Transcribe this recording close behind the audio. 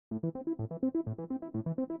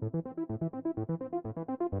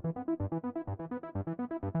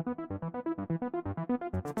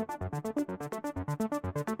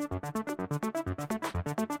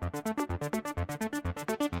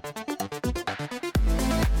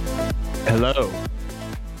Hello.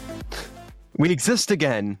 We exist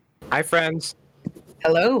again. Hi, friends.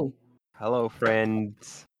 Hello. Hello,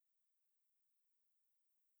 friends.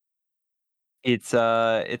 It's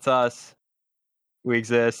us. We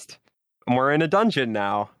exist. And we're in a dungeon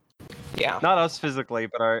now. Yeah. Not us physically,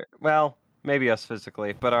 but maybe us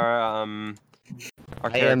physically, but our I am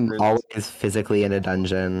characters. always physically in a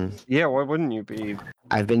dungeon. Yeah, why wouldn't you be?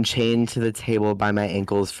 I've been chained to the table by my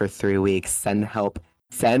ankles for 3 weeks. Send help.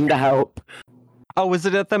 Send help. Oh, was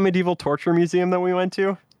it at the medieval torture museum that we went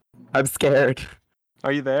to? I'm scared.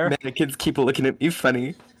 Are you there? Man, the kids keep looking at me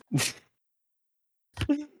funny.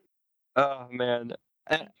 Oh man.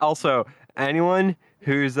 Also, anyone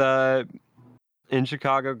who's in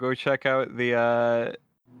Chicago, go check out the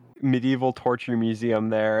medieval torture museum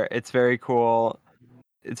there. It's very cool.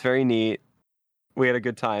 It's very neat. We had a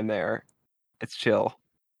good time there. It's chill.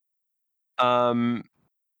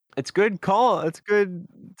 It's good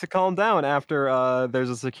to calm down after there's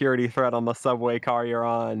a security threat on the subway car you're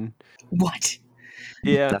on. What?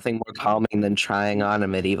 Yeah, Nothing more calming than trying on a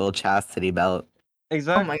medieval chastity belt.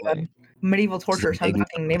 exactly. Oh my god. Medieval torture sounds Big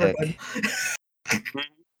fucking neighborhood.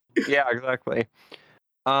 Yeah, exactly.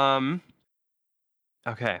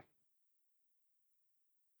 Okay.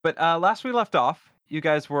 But last we left off, you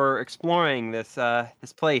guys were exploring this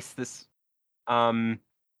place, this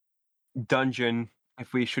dungeon,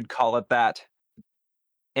 if we should call it that.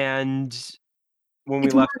 And when we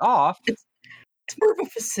It's left off, It's more of a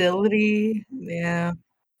facility. Yeah.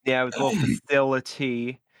 yeah, it was a little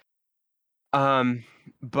facility.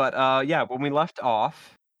 But yeah, when we left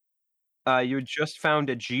off, you had just found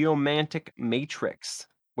a geomantic matrix,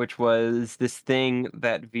 which was this thing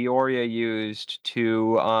that Vioria used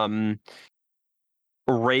to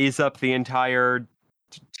raise up the entire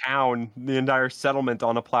town, the entire settlement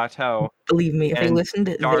on a plateau. Believe me, if they And listened,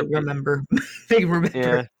 they Darby- remember. They remember.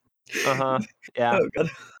 Yeah. Yeah. Oh god.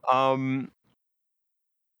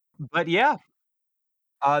 But yeah,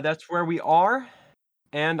 that's where we are.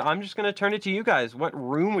 And I'm just going to turn it to you guys. What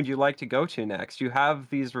room would you like to go to next? You have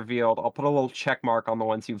these revealed. I'll put a little check mark on the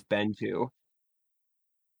ones you've been to.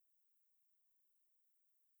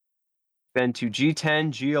 Been to G10,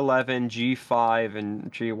 G11, G5,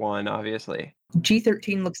 and G1, obviously.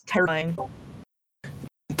 G13 looks terrifying.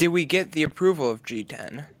 Did we get the approval of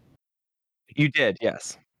G10? You did,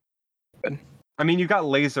 yes. Good. I mean, you got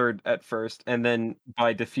lasered at first, and then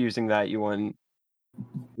by diffusing that, you won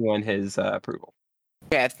his approval.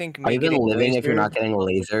 Yeah, I think Are me you even getting living if you're not lasered- getting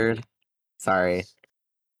lasered? Sorry.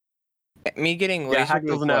 Me getting lasered Yeah, Hack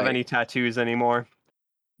was doesn't have like, any tattoos anymore.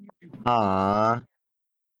 Aww. it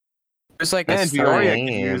was like Man, That's so Vioria could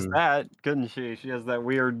use lame. that, couldn't she? She has that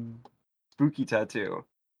weird spooky tattoo.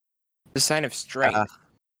 a sign of strength.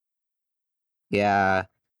 Yeah.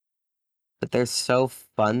 But they're so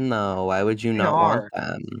fun though. Why would you They not are. want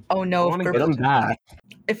them? Oh no, I if, wanna Get get them back.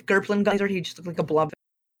 if Gerplin got lasered, he'd just look like a blob.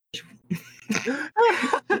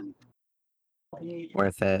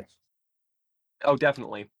 Worth it. Oh,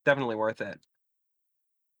 definitely worth it.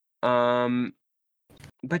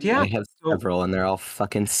 But yeah, I have so several and they're all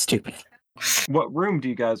fucking stupid. what room do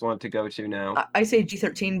you guys want to go to now? I say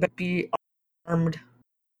G13, but be armed.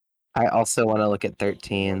 I also want to look at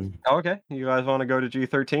 13. Oh, okay, you guys want to go to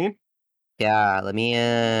G13? Yeah, let me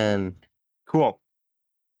in. Cool.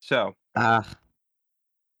 So, I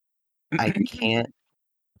can't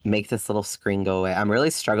make this little screen go away. I'm really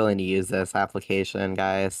struggling to use this application,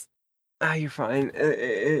 guys. you're fine.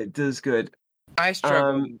 It does good. I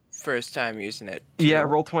struggled first time using it. Yeah, too.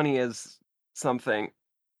 Roll20 is something.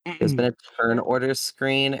 There's been a turn order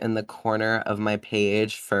screen in the corner of my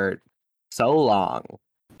page for so long.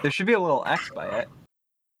 There should be a little X by it.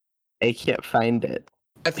 I can't find it.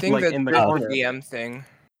 I think like that's in the the corner. VM thing.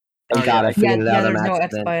 Thank Oh, God yeah, I figured it out on there's no X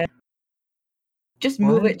accident. by it. Just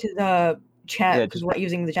move What? it to the chat Yeah, because we're not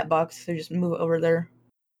using the chat box, so just move it over there.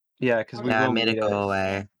 Yeah, because we Yeah, I will made need it go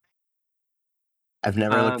away. I've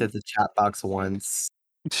never looked at the chat box once.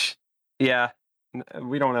 Yeah,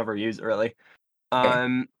 we don't ever use it really.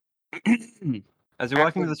 As you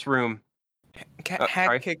walk into this room, Hack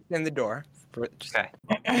sorry. kicked in the door. Okay.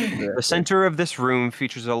 The center of this room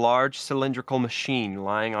features a large cylindrical machine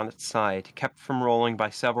lying on its side, kept from rolling by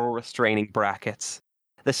several restraining brackets.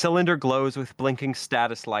 The cylinder glows with blinking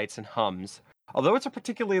status lights and hums. Although it's a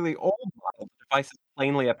particularly old model, the device is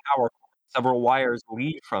plainly a power cord. Several wires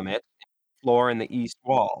lead from it to the floor in the east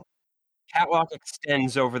wall. catwalk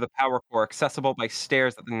extends over the power core, accessible by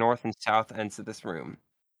stairs at the north and south ends of this room.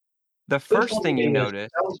 The first thing you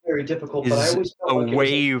notice That was very difficult, but I is always felt a like it was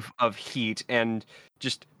wave of heat and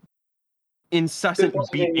just incessant Good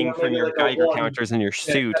puzzle game, beeping from maybe your like a Geiger 1. counters in your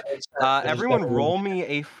Yeah, suit. that makes sense, but it's Everyone definitely roll me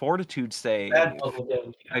a fortitude save bad puzzle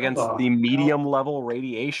game. against the medium level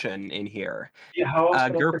radiation in here. Yeah, how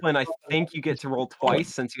else would I Gerplin, I freaking think you get to roll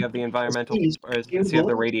twice since you have the environmental, Please, or you since you have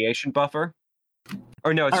the will? radiation buffer.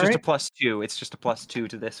 Or no, it's All just a right. +2. It's just a +2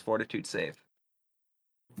 to this fortitude save.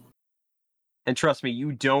 And trust me,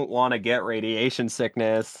 you don't want to get radiation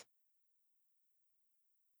sickness.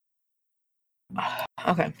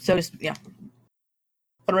 Okay, so just yeah.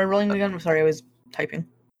 What am I rolling again? I'm sorry, I was typing.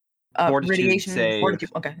 Fortitude Radiation. save. Fortitude.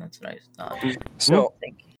 Okay, that's nice. So,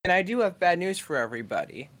 Thank you. and I do have bad news for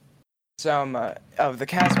everybody. Some of the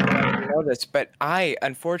cast will not know this, but I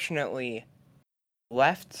unfortunately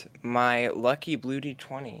left my lucky blue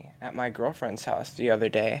D20 at my girlfriend's house the other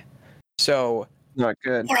day. So Not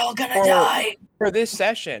good. We're all gonna Oh. die. for this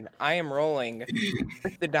session, I am rolling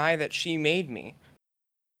with the die that she made me.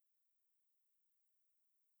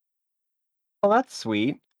 Well, that's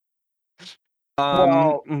sweet.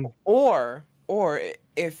 Well, mm, or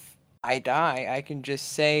if I die, I can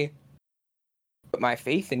just say, "Put my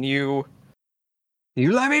faith in you."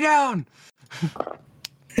 you let me down.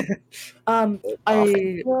 I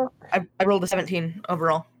rolled a 17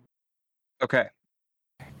 overall. Okay.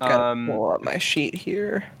 Gotta pull up my sheet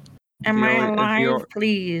here. Am I Fiore- alive? Fiore-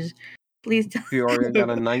 Please, please. Tell Fioria got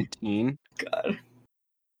a 19. God.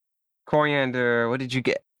 Coriander, what did you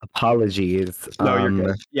get? Apologies. No, you're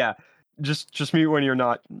good. Yeah, just mute when you're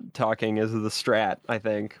not talking is the strat, I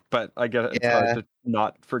think. But I get it. It's hard Yeah. to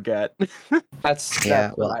not forget. That's Yeah,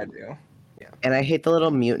 what well- I do. And I hate the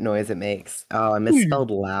little mute noise it makes. Oh, I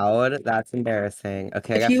misspelled loud. That's embarrassing.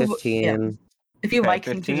 Okay, I If got you- 15. If you Okay, Vikings,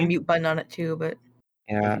 there's a 15? mute button on it too, but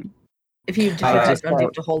Yeah. if you just I press just it, you have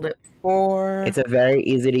thought- to hold it. 4. It's a very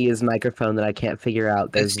easy to use microphone that I can't figure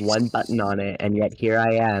out. There's It's- one button on it, and yet here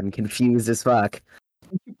I am, confused as fuck.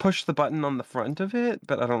 Push the button on the front of it,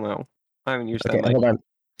 but I don't know. I haven't used Okay, that. hold on.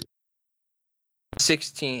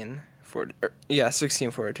 16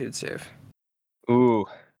 16 fortitude save. Ooh,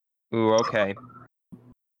 okay.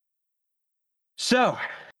 So,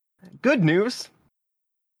 good news.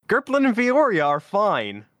 Gerplin and Fioria are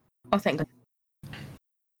fine. Oh, thank God.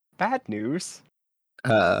 Bad news.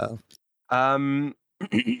 Uh,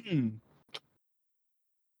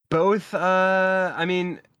 Both, I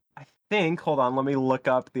mean, I think, hold on, let me look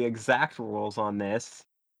up the exact rules on this.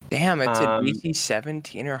 Damn, it's a Um, DC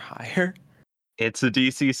 17 or higher. It's a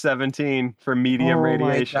DC 17 for medium Oh my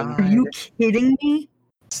radiation. God. Are you kidding me?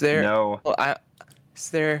 Is there? No. Well, is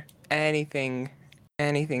there anything?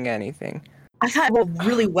 I thought it rolled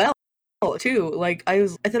really well too. Like I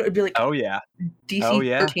thought it would be like Oh, yeah. DC Oh,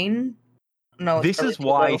 yeah. 13. No, it's This probably is too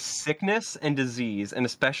why low. sickness and disease, and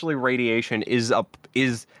especially radiation, is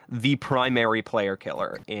the primary player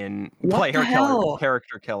killer in What the hell?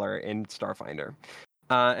 character killer in Starfinder.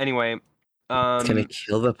 Anyway, it's gonna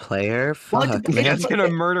kill the player? Well, Fuck, it's- man. it's gonna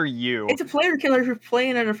murder you. It's a player killer for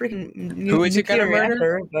playing at a freaking Who is it gonna nuclear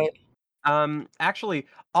murder? reactor, but Actually,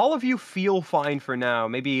 all of you feel fine for now.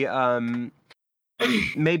 Maybe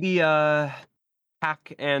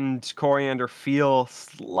Hack and Coriander feel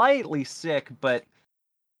slightly sick, but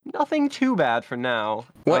nothing too bad for now.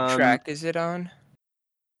 What track is it on?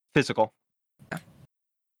 Physical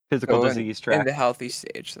Oh, disease in track. the healthy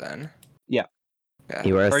stage, then. Yeah. Yeah.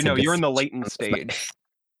 You are a Or no, you're in the sadistic- latent stage.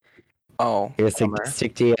 Oh. You're a bummer.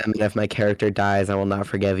 sadistic DM, and if my character dies, I will not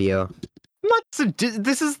forgive you.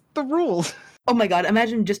 This is the rules. oh my God!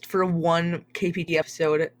 Imagine just for one KPD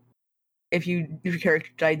episode, if your character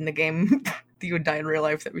died in the game, you would die in real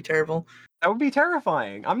life. That'd be terrible. That would be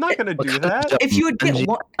terrifying. I'm not gonna do that. If you would get Bungie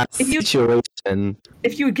one, if you- situation.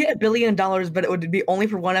 if you would get $1 billion, but it would be only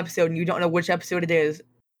for one episode, and you don't know which episode it is.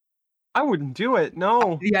 I wouldn't do it.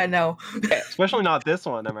 No, Yeah, no. especially not this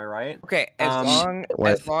one. Am I right? Okay, as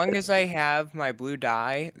What? long as I have my blue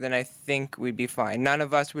die, then I think we'd be fine. None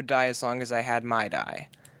of us would die as long as I had my die.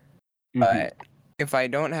 Mhm. But if I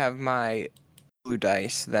don't have my blue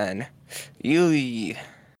dice, then you.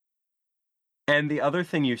 And the other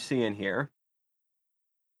thing you see in here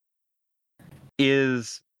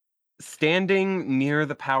is standing near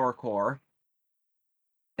the power core,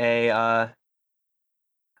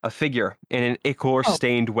 a figure in an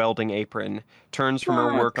ichor-stained welding apron turns from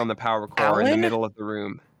her work on the power core in the Alan? middle of the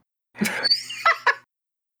room.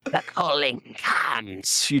 The calling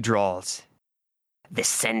comes, she drawls. The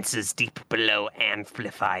sensors deep below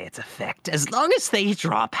amplify its effect. As long as they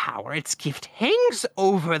draw power, its gift hangs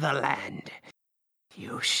over the land.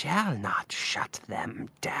 You shall not shut them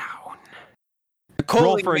down. The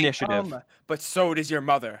calling for may initiative. come, but so does your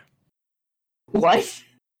mother. What?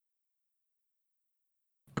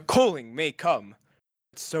 The calling may come,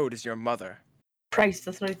 but so does your mother. Christ,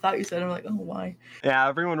 that's what I thought you said. I'm like, oh, why? Yeah,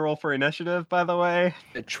 everyone roll for initiative, by the way.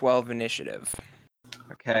 The 12 initiative.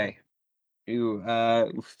 Okay. Ooh,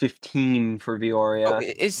 15 for Vioria. Oh,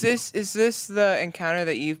 is this the encounter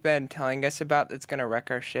that you've been telling us about that's gonna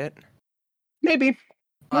wreck our shit? Maybe.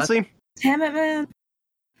 We'll see. Damn it, man.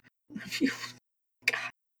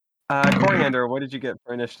 Coriander, what did you get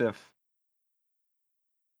for initiative?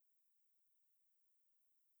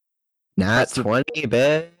 Not That's a- 20,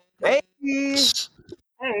 bitch. Hey!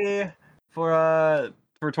 Hey! For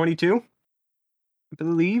 22? I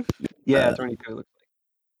believe? Yeah, 22 looks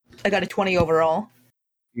I got a 20 overall.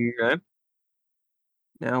 like. Okay.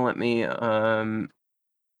 Now let me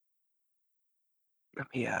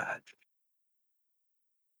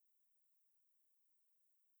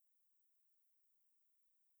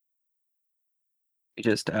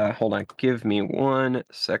just hold on. Give me 1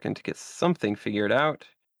 second to get something figured out.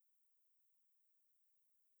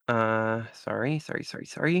 Sorry. There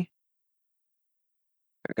we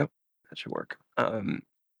go. That should work.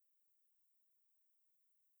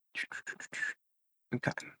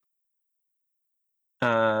 Okay.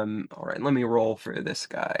 All right. Let me roll for this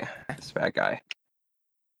guy. This bad guy.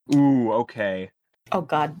 Ooh. Okay. Oh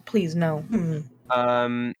God, please no.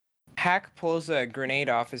 Hack pulls a grenade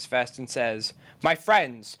off his vest and says, "My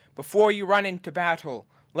friends, before you run into battle,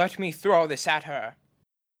 let me throw this at her."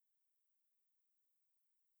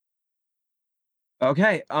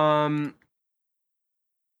 Okay.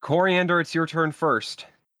 Coriander, it's your turn first.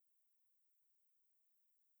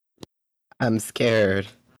 I'm scared.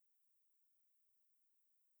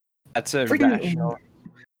 That's a Freaking rational.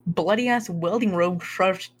 bloody ass welding robe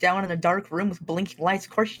shoved down in a dark room with blinking lights.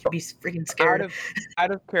 Of course, you should be freaking scared. Out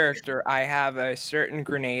of character, I have a certain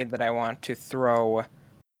grenade that I want to throw.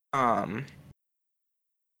 I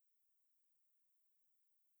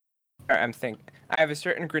have a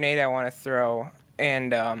certain grenade I want to throw,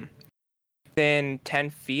 and within 10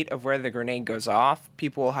 feet of where the grenade goes off,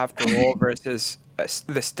 people will have to roll versus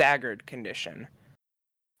the staggered condition.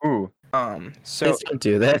 Ooh. So Please don't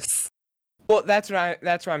do this. well, that's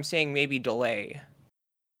what I'm saying. Maybe delay.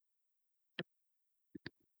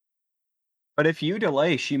 But if you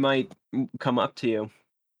delay, she might come up to you.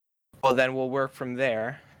 Well, then we'll work from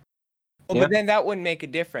there. Well, Yeah. but then that wouldn't make a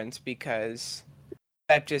difference because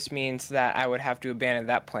that just means that I would have to abandon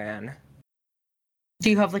that plan. Do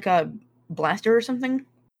you have like a blaster or something?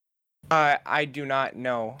 I do not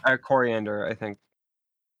know. Coriander, I think.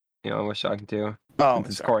 I was talking to. Oh, Since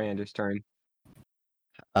it's sorry. Coriander's turn.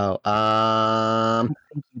 Oh, I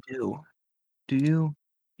think you do. Do you?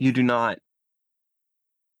 You do not.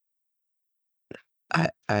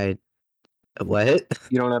 I what?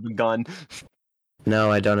 You don't have a gun.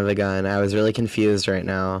 No, I don't have a gun. I was really confused right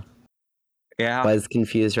now. Yeah. Was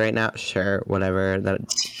confused right now? Sure, whatever.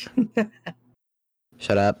 That.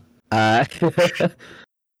 Shut up.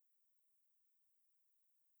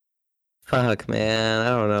 Fuck, man. I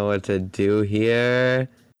don't know what to do here.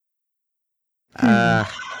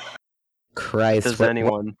 Christ. Does what-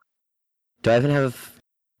 anyone? do I even have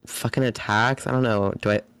fucking attacks? I don't know.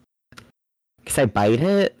 Do I? Guess I bite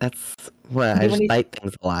it? That's what. Do I you just any- bite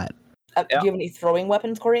things a lot. Do you have any throwing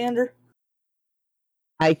weapons, Coriander?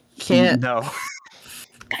 I can't. No.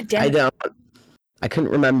 God damn I it. don't. I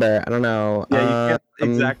couldn't remember. I don't know. Yeah, you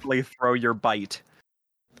can't exactly throw your bite.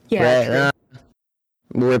 Yeah, true.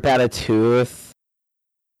 Rip out a tooth.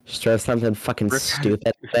 Just throw something fucking Rip out a stupid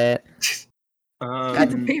at it. It's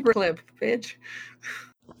a paperclip, bitch.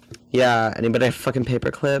 Yeah, anybody have a fucking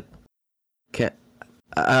paperclip? Okay.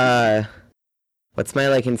 What's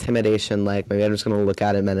my intimidation like? Maybe I'm just gonna look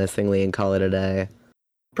at it menacingly and call it a day.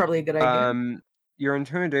 Probably a good idea. Your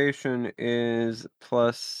intimidation is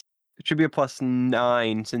plus. It should be a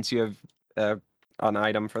 +9 since you have an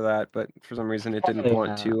item for that, but for some reason it didn't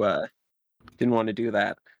want to do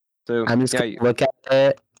that. So I'm just gonna look at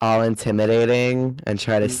it all intimidating and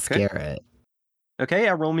try to Okay. scare it. Okay,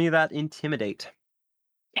 yeah, roll me that intimidate.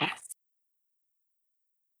 Yes.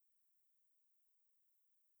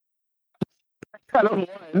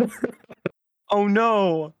 Oh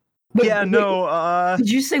no! Wait, Yeah, wait, no. Did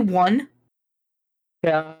you say 1?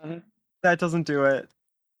 Yeah. That doesn't do it.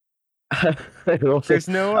 I rolled There's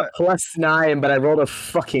no. a +9, but I rolled a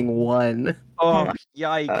fucking 1. Oh, my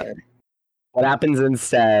yikes! God. What happens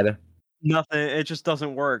instead? Nothing. It just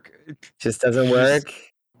doesn't work. Just doesn't Just- work.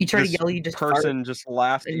 You try to this yell, you just fart. person just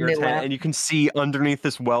laughed at and your they tent, laugh. and you can see underneath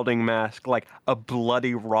this welding mask like a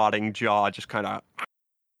bloody, rotting jaw just kind of.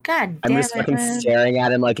 God I'm damn just it, fucking man. staring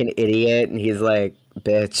at him like an idiot, and he's like,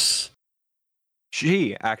 "Bitch."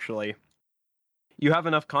 She actually. You have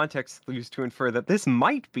enough context clues to infer that this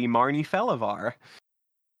might be Marnie Felivar.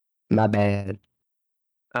 My bad.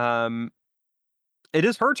 It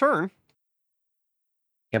is her turn.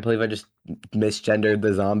 Can't believe I just misgendered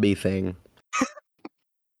the zombie thing.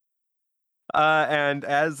 And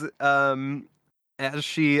as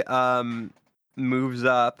she moves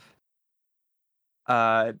up,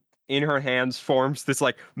 in her hands forms this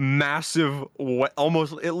like massive,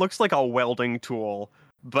 almost it looks like a welding tool,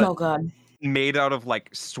 but Oh god. made out of like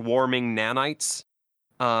swarming nanites.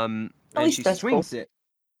 And least she that's swings it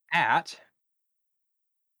at.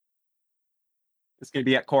 It's gonna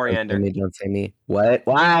be at Coriander. Don't say me. What?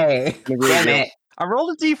 Why? Damn it. I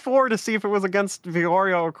rolled a d4 to see if it was against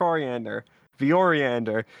Viorio or Coriander.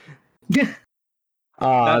 Vioriander.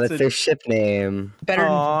 Oh, That's that's their ship name. Better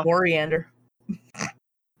Aw. than Coriander.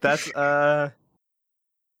 That's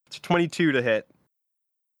it's 22 to hit.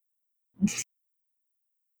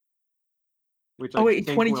 Which Oh I wait,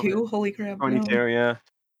 think will hit. 22? Holy crap. 22, No. yeah.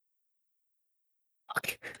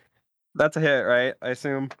 That's a hit, right? I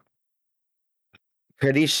assume.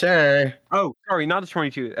 Pretty sure. Oh, sorry, not a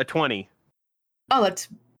 22, a 20. Oh, that's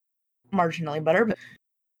marginally better, but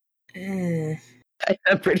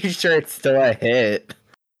I'm pretty sure it's still a hit.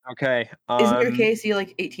 Okay. isn't your KAC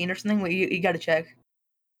like 18 or something? Wait, you gotta check.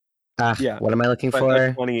 Yeah. What am I looking But for?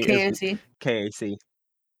 a 20 is KAC. KAC.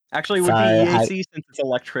 Actually, it would Sorry, be EAC since it's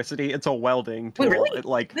electricity. It's a welding tool. Wait, really? It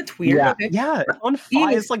like That's weird. Yeah. Okay. yeah, it's on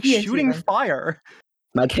fire. It's like EAC shooting then. fire.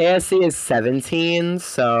 My KSC is 17,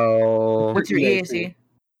 so What's your EAC? EAC?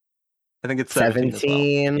 I think it's 17 as well.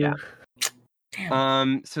 17. Yeah.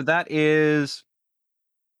 Damn. So that is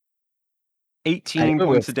I 18 go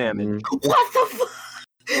points with, of damage. What the fuck?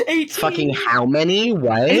 18. Fucking how many?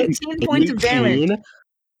 What? 18 points of damage. 18?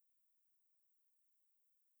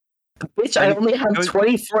 Bitch, I And only have goes-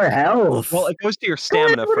 24 health. Well, it goes to your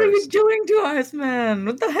stamina What are you first. doing to us, man?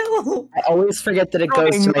 What the hell? I always forget that it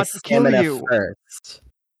Trying goes to my not to kill stamina you. first.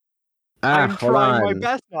 I'm Hold trying my on.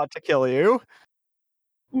 best not to kill you.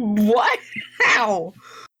 What? How?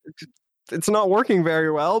 It's not working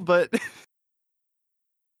very well, but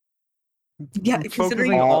Yeah, I'm focusing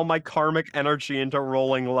considering all my karmic energy into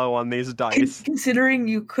rolling low on these dice. considering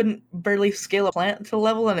you couldn't barely scale a plant to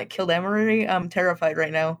level and it killed Emery, I'm terrified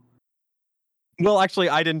right now. Well, actually,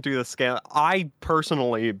 I didn't do the scale. I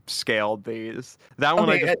personally scaled these. That one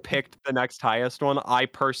I Okay, just picked the next highest one. I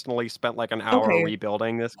personally spent like an hour Okay.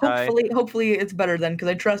 rebuilding this guy. Hopefully it's better then, because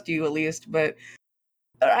I trust you at least. But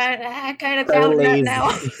I kind of So doubt that lazy.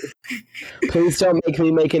 now. Please don't make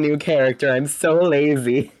me make a new character. I'm so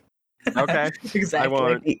lazy. Okay, Exactly. I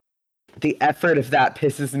won't. The effort of that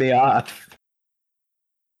pisses me off.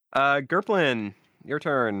 Gerplin, your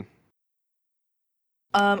turn.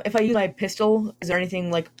 If I use my pistol, is there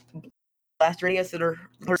anything like blast radius that or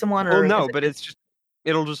hurt someone? Well, Or no, is it- but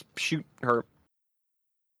it'll just shoot her,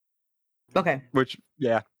 okay. which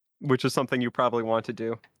is something you probably want to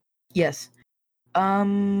do. Yes.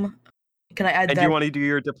 Can I add And that? do you want to do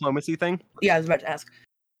your diplomacy thing? Yeah, I was about to ask.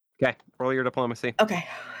 Okay, roll your diplomacy. Okay.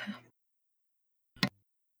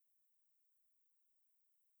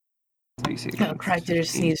 DC. Oh, Christ, I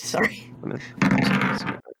just sneezed. Sorry.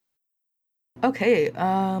 Okay.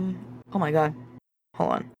 Oh my God.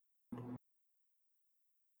 Hold on.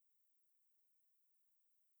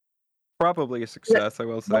 Probably a success, I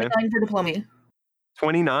will say. 29 for diplomacy.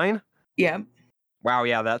 29? Yeah. Wow,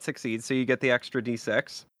 yeah, that succeeds. So you get the extra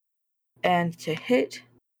d6. And to hit.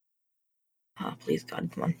 Oh, please,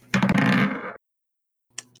 God, come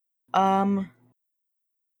on.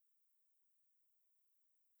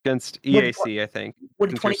 Against Would- EAC, I think.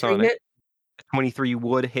 Would Since you're 23 Sonic. hit? 23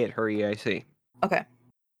 would hit her EAC. Okay.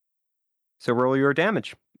 So roll your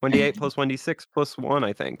damage. 1d8 plus 1d6 plus 1,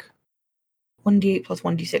 I think. 1d8 plus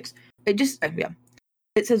 1d6. It just, yeah.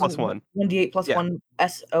 It says Plus 1. 1d8 plus Yeah. 1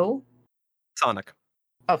 SO. Sonic,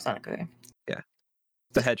 Oh, Sonic, okay.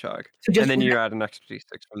 the hedgehog. So just And then one- you add an extra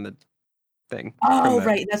d6 from the thing. Oh, from the-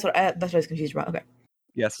 right. That's what I was confused about. Okay.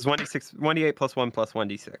 Yes, it's 1d8 plus 1 plus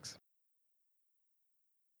 1d6.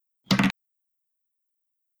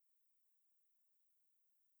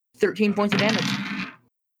 $13 points of damage.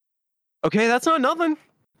 Okay, that's not nothing.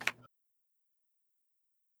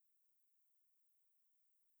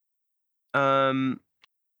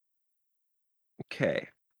 Okay.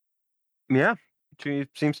 Yeah, she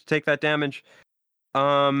seems to take that damage.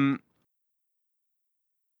 Let's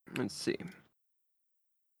see.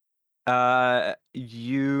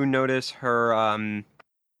 You notice her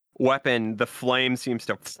weapon, the flame seems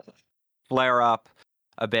to flare up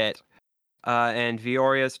a bit. And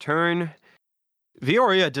Vioria's turn.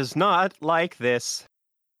 Vioria does not like this.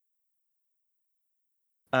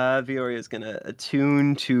 Vioria's gonna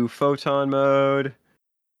attune to photon mode.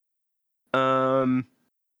 Yeah,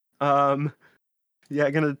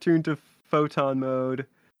 gonna attune to photon mode.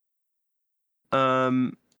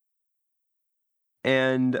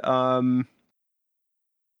 And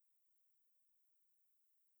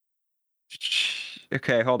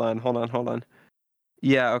okay, hold on.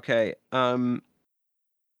 Yeah, okay.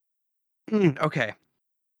 Okay.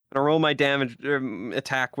 Gonna roll my damage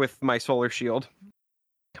attack with my solar shield.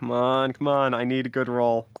 Come on. I need a good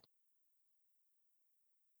roll.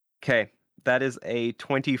 Okay, that is a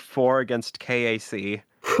 24 against KAC,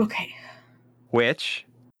 Okay. which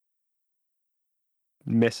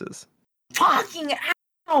misses. Fucking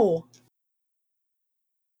ow!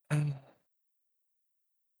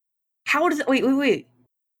 How does it? Wait.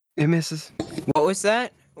 It misses. What was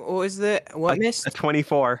that? What was the what missed? A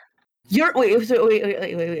 24. You're wait. Is this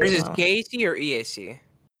Wow. KAC or EAC?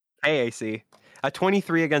 KAC. A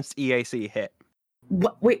 23 against EAC hit.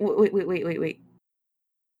 What? Wait.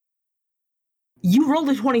 You rolled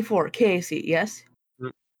a 24 KAC, yes?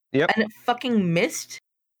 Yep. And it fucking missed?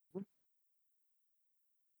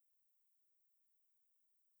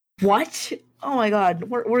 What? Oh my god,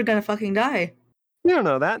 we're gonna fucking die. You don't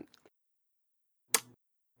know that.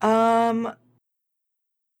 Oh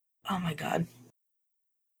my god.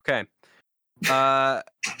 Okay.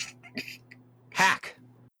 Hack.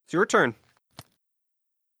 It's your turn.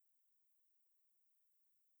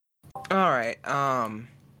 All right. Oh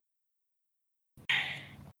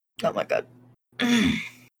my god.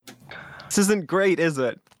 This isn't great, is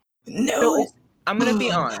it? No. I'm gonna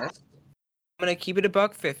be honest. I'm gonna keep it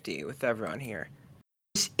 $1.50 with everyone here.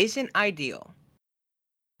 This isn't ideal.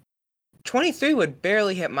 23 would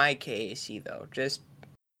barely hit my KAC though. Just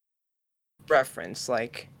reference,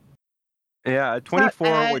 like. Yeah, a 24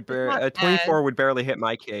 as- would it's not a 24 would barely hit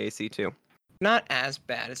my KAC too. Not as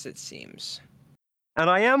bad as it seems. And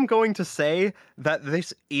I am going to say that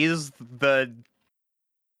this is the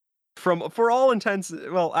for all intents,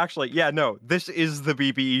 well, actually, yeah, no, this is the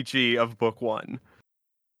BBEG of book 1.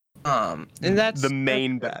 And that's the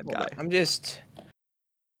main that's bad cool. guy. I'm just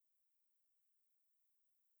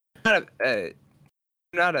not a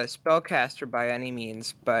spellcaster by any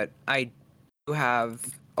means, but I do have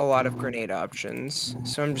a lot of grenade options.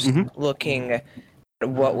 So I'm just looking at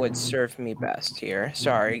what would serve me best here.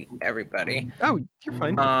 Sorry, everybody. Oh, you're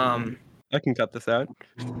fine. I can cut this out.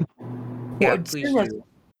 Yeah, would please serve us- do.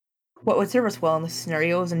 What would serve us well in this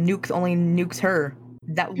scenario is a nuke only nukes her.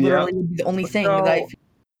 That literally would be the only thing that I feel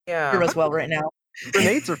Yeah. serve us well right now.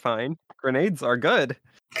 Grenades are fine. Grenades are good.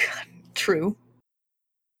 True.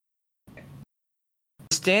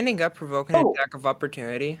 Standing up, provoking an Oh. attack of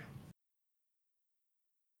opportunity.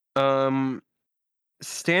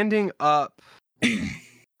 Standing up.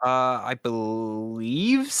 I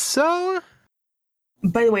believe so.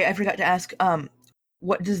 By the way, I forgot to ask,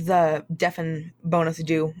 what does the deafen bonus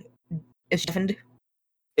do? Is deafened?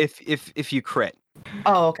 If you crit.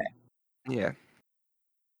 Oh, okay. Yeah.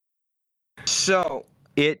 So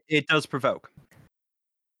It does provoke.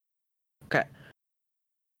 okay.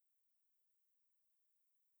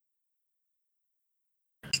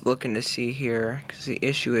 Looking to see here because the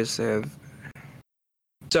issue is so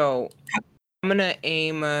I'm gonna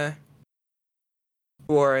aim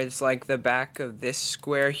towards like the back of this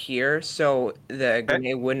square here, so the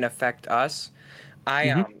grenade wouldn't affect us.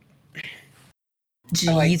 I like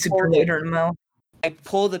Jeez, pulled grenade it. or no. I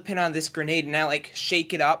pull the pin on this grenade and I like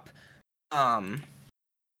shake it up. And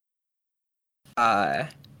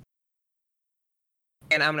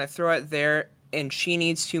I'm gonna throw it there, and she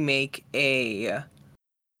needs to make a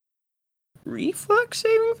reflex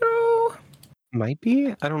saving throw. Might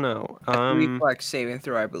be. I don't know. Reflex saving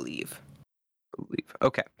throw, I believe.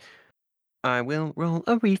 Okay. I will roll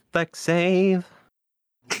a reflex save.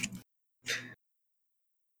 Okay,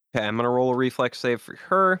 I'm gonna roll a reflex save for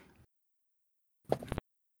her.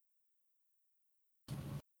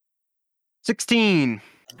 16.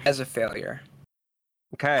 As a failure.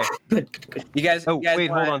 Okay. Good. You guys. Oh you guys wait,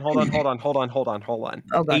 wanna- hold on.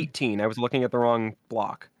 Oh, God. 18. I was looking at the wrong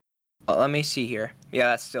block. Oh, let me see here. Yeah,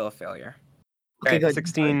 that's still a failure. Okay, good.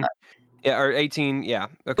 16. Yeah, or 18. Yeah.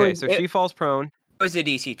 Okay, so she falls prone. It was a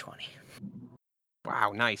DC 20.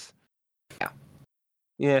 Wow, nice. Yeah.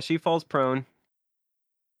 Yeah, she falls prone.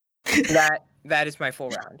 That is my full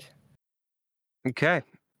round. Okay.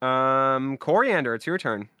 Coriander, it's your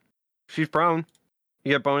turn. She's prone.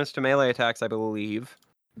 You get bonus to melee attacks, I believe.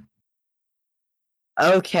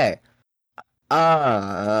 Okay.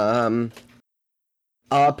 I'll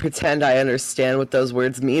pretend I understand what those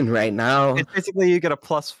words mean right now. It's basically you get a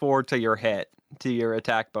 +4 to your hit, to your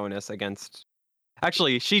attack bonus against.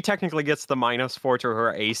 Actually, she technically gets the -4 to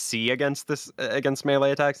her AC against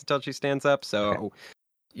melee attacks until she stands up. So,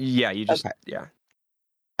 yeah, you just yeah.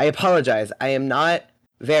 I apologize. I am not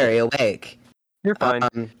very awake. You're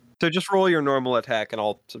fine. So just roll your normal attack, and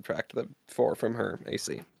I'll subtract the 4 from her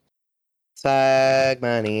AC. Swag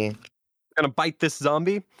money. I'm gonna bite this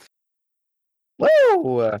zombie.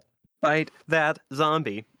 Woo! Bite that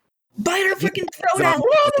zombie. Bite her freaking throat out!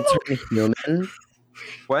 Does it turn human?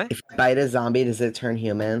 What? If I bite a zombie, does it turn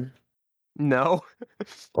human? No.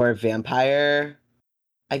 Or vampire?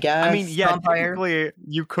 I guess. I mean, yeah, Vampire. technically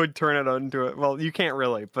you could turn it into it. Well, you can't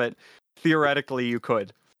really, but theoretically you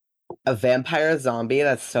could. A vampire zombie?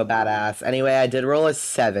 That's so badass. Anyway, I did roll a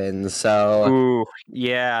 7, so... Ooh,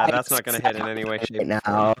 yeah, that's not gonna hit in any way, shape, right or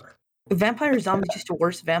form. now. Vampire zombie is just a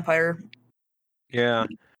worse vampire. Yeah.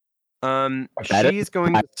 Better, She's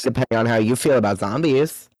going to depending on how you feel about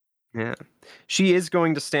zombies. yeah. She is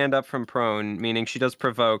going to stand up from prone, meaning she does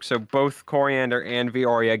provoke. So both Coriander and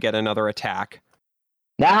Vioria get another attack.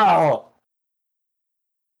 No!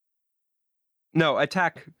 No,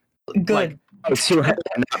 attack Good. Oh, to her,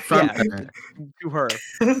 not from Yeah. her. to her.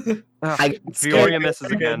 I Vioria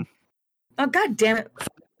misses again. Oh, god damn it.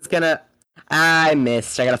 It's gonna... I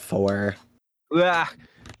missed. I got a 4. Ah.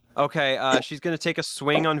 Okay, she's gonna take a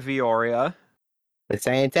swing on Vioria. This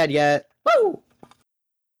ain't dead yet. Woo!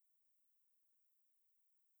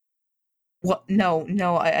 What? No,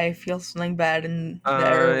 I feel something bad in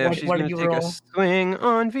there. Yeah, What, she's what gonna did you take a roll? swing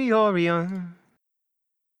on Vioria.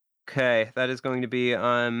 Okay, that is going to be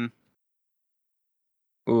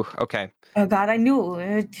Ooh, okay. Oh god, I knew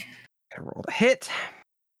it. I rolled a hit.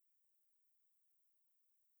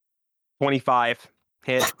 25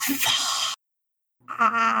 hit.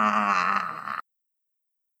 Ah.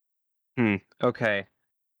 Okay.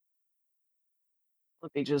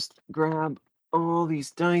 Let me just grab all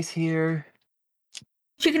these dice here.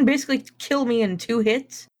 She can basically kill me in 2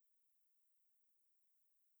 hits.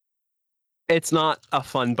 It's not a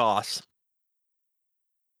fun boss.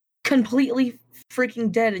 Completely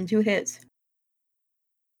freaking dead in 2 hits.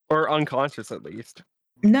 Or unconscious, at least.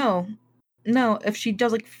 No. If she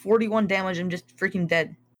does like 41 damage, I'm just freaking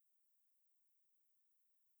dead.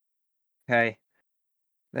 Okay.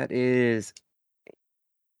 That is...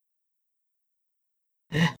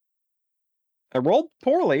 I rolled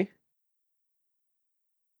poorly.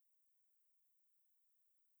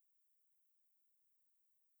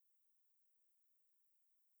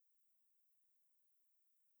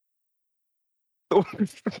 Holy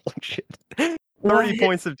shit. 30 What?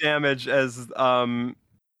 points of damage as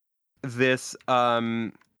this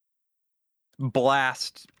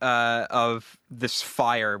blast of this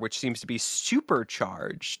fire, which seems to be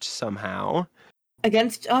supercharged somehow.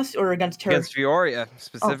 Against us or against her? Against Vioria,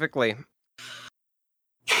 specifically.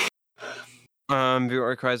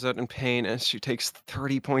 Vioria cries out in pain as she takes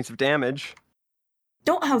 30 points of damage.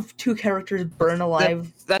 Don't have 2 characters burn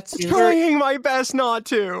alive. That's Trying my best not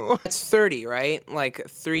to. That's 30, right? Like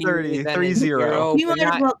 3 30, then 30. 0, You but might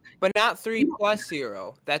as not, well. but not 3 plus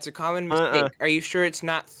 0. That's a common mistake. Are you sure it's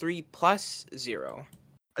not 3 plus 0?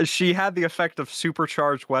 She had the effect of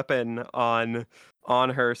supercharged weapon on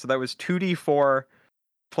her, so that was 2d4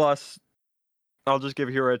 plus, I'll just give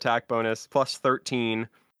you her attack bonus, plus 13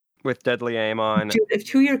 with deadly aim on. Dude, if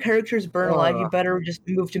 2 of your characters burn alive, you better just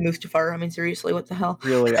move to Mustafar. I mean, seriously, what the hell?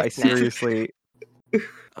 Really, I seriously,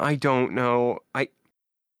 I don't know. I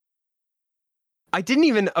didn't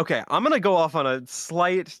even, okay, I'm gonna go off on a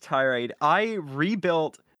slight tirade. I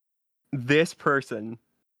rebuilt this person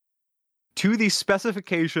to the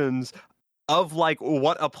specifications of like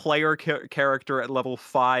what a player character at level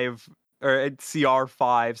 5 or at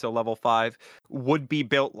CR5, so level 5, would be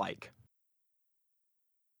built like.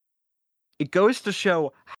 It goes to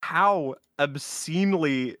show how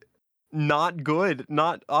obscenely not good,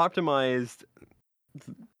 not optimized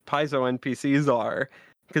Paizo NPCs are.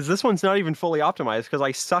 Because this one's not even fully optimized because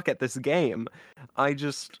I suck at this game. I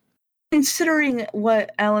just... Considering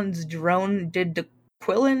what Alan's drone did to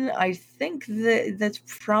Quillen, I think that's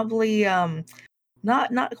probably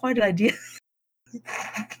not quite an idea.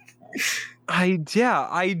 I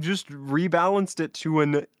just rebalanced it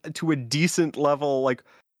to a decent level, like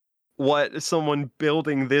what someone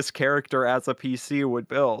building this character as a PC would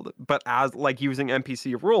build, but as like using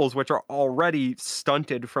NPC rules, which are already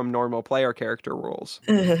stunted from normal player character rules.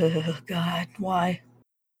 Ugh, God, why?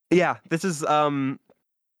 Yeah, this is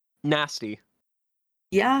nasty.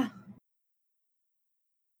 Yeah.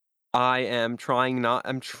 I'm trying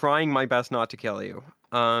my best not to kill you.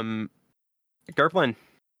 Gerplin.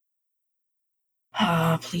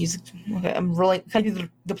 Please. Okay, I'm rolling. Can I do the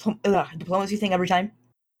diplomacy thing every time?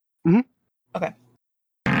 Mhm. Okay.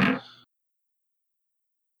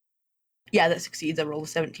 Yeah, that succeeds. I rolled a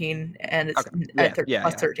 17, and it's Okay. Yeah,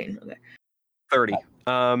 plus yeah. 13. Okay. 30.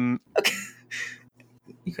 Okay.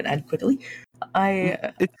 You can add quickly.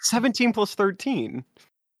 It's 17 plus 13.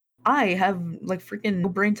 I have like freaking no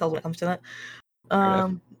brain cells when it comes to that.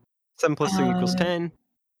 7 plus 2 equals Uh, 10.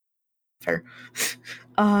 Fair.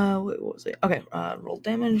 What was it? Okay. Roll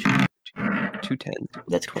damage. 2 10.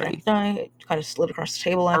 That's 20. correct. Die. Kind of slid across the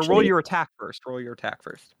table. Or Actually. roll your attack first.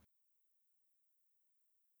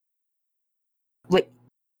 Wait.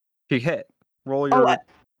 You hit. Roll your.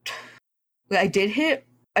 I did hit.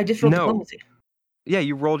 I just rolled No. diplomacy. Yeah,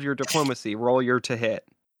 you rolled your diplomacy. Roll your to hit.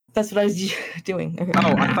 That's what I was doing. Okay.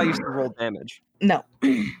 Oh, I thought you said roll damage. No.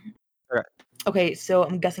 Okay. Okay, so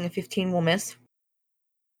I'm guessing a 15 will miss.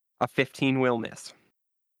 A 15 will miss.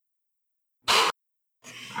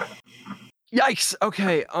 Yikes.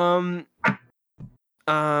 Okay. At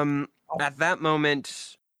that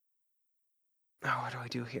moment. Oh, what do I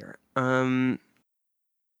do here?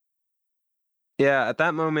 Yeah, at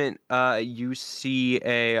that moment, you see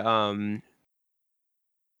a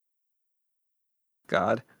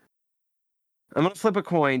God. I'm gonna flip a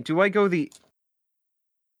coin. Do I go the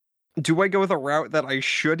route that I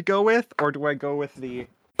should go with, or do I go with the?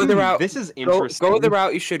 Go the route. This is interesting. Go the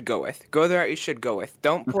route you should go with. Go the route you should go with.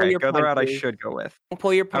 Don't pull your go the route I punches. should go with. Don't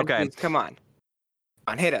pull your punches. Okay. Come on.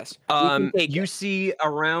 Hit us. We can take You it. see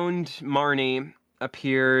around Marnie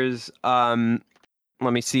appears.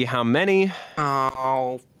 Let me see how many.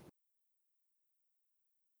 Oh.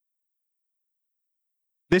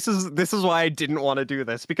 This is why I didn't want to do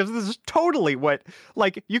this, because this is totally what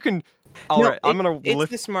you can. All right,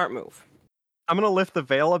 It's the smart move. I'm gonna lift the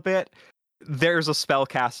veil a bit. There's a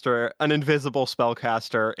spellcaster, an invisible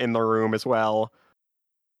spellcaster in the room as well,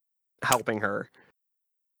 helping her.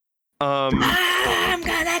 I'm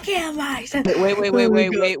gonna kill myself.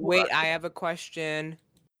 Wait. I have a question.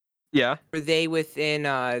 Yeah. Were they within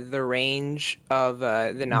the range of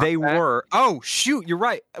the knockback? They were. Oh shoot, you're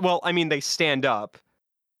right. Well, I mean, they stand up.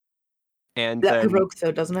 And That then, provokes,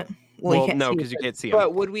 though, doesn't it? well, you no, see because you it. can't see them.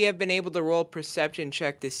 But would we have been able to roll perception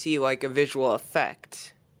check to see like a visual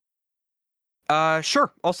effect?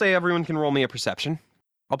 Sure. I'll say everyone can roll me a perception.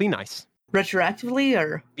 I'll be nice. Retroactively,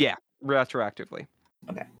 or Yeah, retroactively.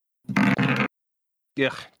 Okay.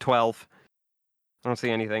 Ugh, 12. I don't see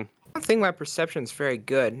anything. I don't think my perception's very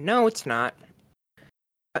good. No, it's not.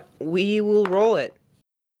 We will roll it.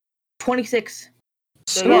 26.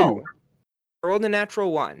 So So, yeah, Ooh. I rolled a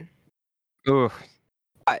natural 1. Ugh.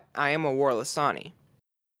 But I am a Warlasani.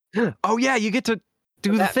 Oh yeah, you get to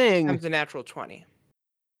do the That thing. becomes a natural 20.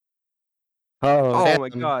 Oh, Oh my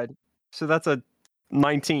damn. god. So that's a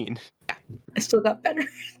 19. I still got better.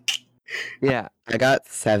 Yeah. I got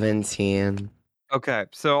 17. Okay.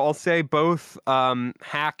 So I'll say both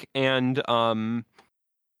Hack and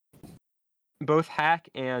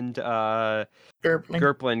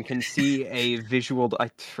Gerplin can see a visual. I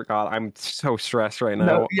forgot. I'm so stressed right now.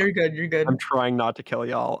 No, you're good. You're good. I'm trying not to kill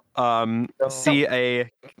y'all. See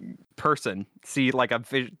a person. See like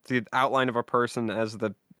the outline of a person as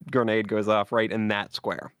the grenade goes off right in that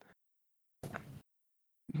square.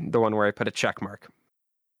 The one where I put a check mark.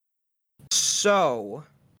 So.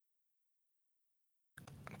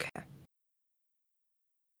 Okay.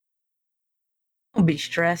 Don't be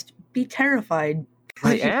stressed. Be terrified.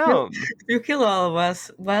 I If you kill- am. If you kill all of us,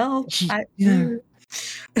 well, Yeah.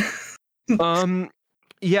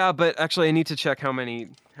 Yeah, but actually I need to check how many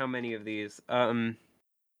of these.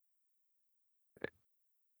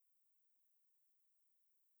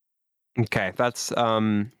 Okay, that's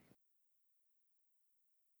 4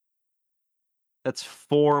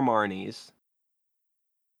 Marnies.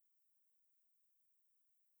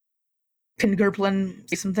 Can Gerplin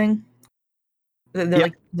say something? They're Yeah.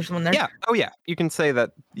 like, there's someone there? Yeah. Oh yeah. You can say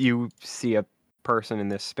that you see a person in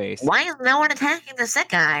this space. Why is no one attacking the sick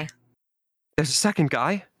guy? There's a second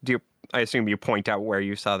guy. I assume you point out where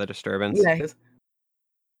you saw the disturbance? Yeah. he is.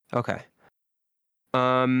 Okay.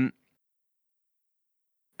 And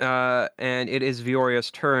it is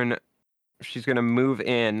Vioria's turn. She's gonna move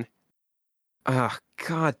in. Oh,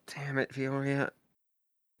 god damn it, Vioria.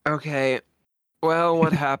 Okay. Well,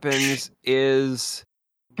 what happens is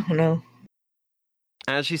Oh no.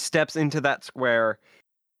 as she steps into that square,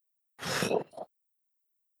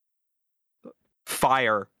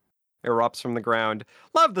 fire erupts from the ground.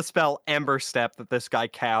 Love the spell Ember Step that this guy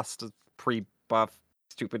cast pre-buff.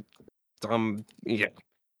 Stupid, dumb. Yeah.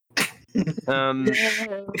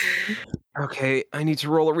 Okay, I need to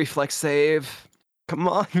roll a reflex save. Come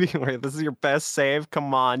on, Victoria, this is your best save.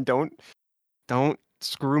 Come on, don't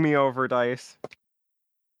screw me over, dice.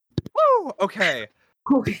 Woo! Okay,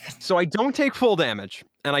 Okay. so I don't take full damage,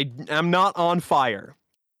 and I am not on fire.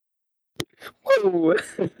 Woo!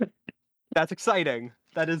 That's exciting.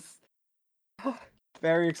 That is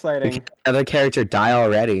very exciting. Other character die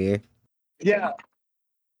already. Yeah.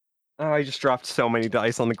 Oh, I just dropped so many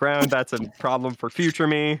dice on the ground. That's a problem for future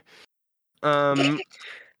me.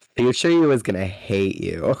 Future you was gonna hate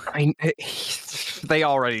you. They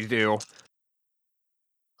already do.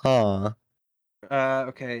 Huh.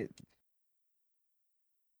 Okay.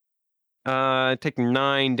 Take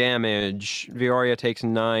 9 damage. Vioria takes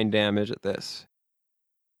 9 damage at this.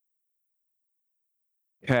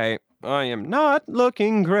 Okay, I am not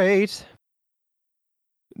looking great.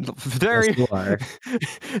 Very. Yes, you are.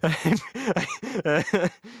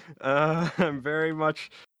 I'm very much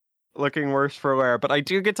looking worse for wear, but I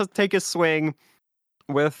do get to take a swing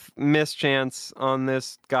with mischance on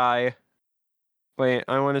this guy. Wait,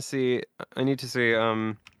 I want to see. I need to see.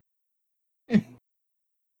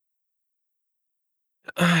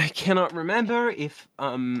 I cannot remember if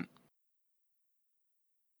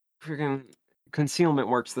freaking concealment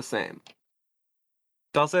works the same.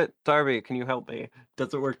 Does it? Darby, can you help me?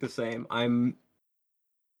 Does it work the same? I'm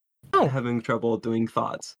having trouble doing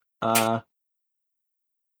thoughts. When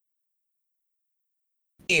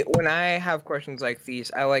I have questions like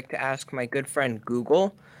these, I like to ask my good friend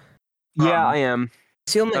Google. Yeah, I am.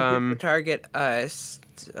 Concealment gets to target us.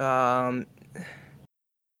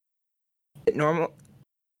 Normal.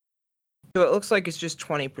 So it looks like it's just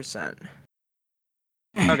 20%.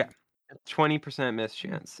 Okay. 20%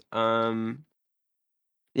 mischance.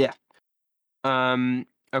 Yeah.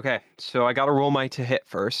 Okay, so I gotta roll my to hit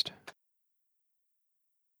first.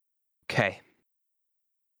 Okay.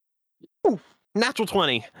 Ooh, natural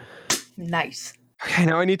 20. Nice. Okay,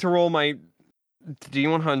 now I need to roll my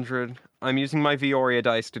D100. I'm using my Vioria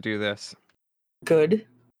dice to do this. Good.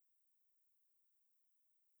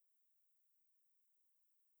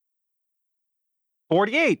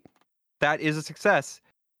 $48. That is a success.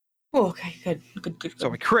 Oh, okay, good.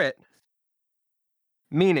 So I crit,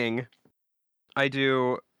 meaning I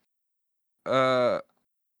do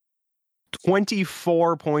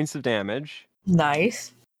 24 points of damage,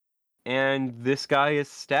 Nice. and this guy is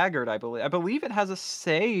staggered, I believe. I believe it has a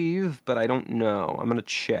save, but I don't know. I'm gonna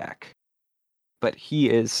check. But he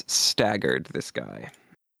is staggered, this guy.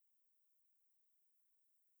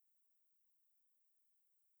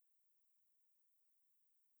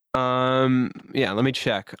 Yeah, let me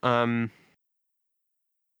check.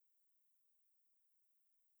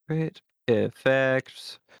 Crit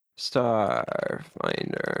effects,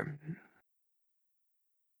 Starfinder.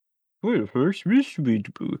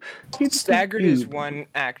 Staggered is one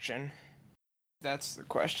action. That's the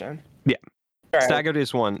question. Yeah. Alright. Staggered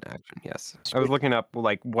is one action, yes. I was looking up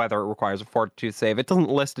like whether it requires a fortitude save. It doesn't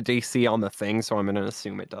list a DC on the thing, so I'm gonna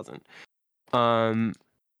assume it doesn't.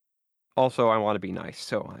 Also, I want to be nice,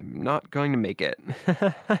 so I'm not going to make it.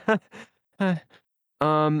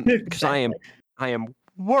 Because I am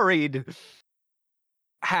worried.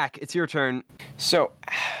 Hack, it's your turn. So,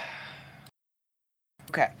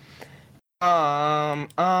 okay. I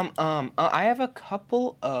have a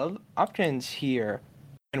couple of options here.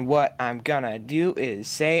 And what I'm gonna do is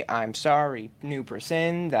say I'm sorry, new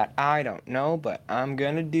person, that I don't know, but I'm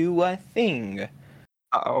gonna do a thing.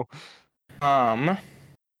 Uh-oh.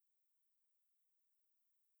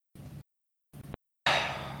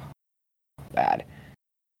 Bad.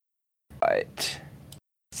 But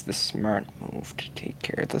it's the smart move to take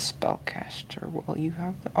care of the spellcaster while you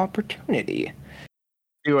have the opportunity.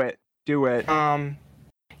 Do it. Do it. Yeah,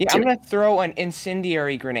 I'm gonna throw an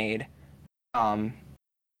incendiary grenade.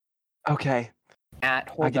 Okay. At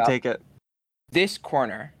hold I can up, take it. this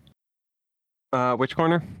corner. Which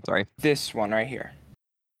corner? Sorry. This one right here.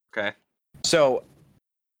 Okay. So,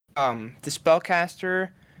 the spellcaster,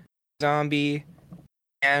 zombie,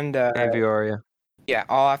 and And Vioria. yeah,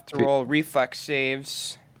 I'll have to roll reflex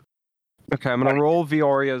saves. Okay, I'm gonna roll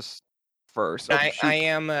Vioria's first. Oh, I shoot.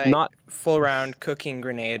 am a Not full round cooking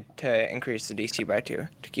grenade to increase the DC by 2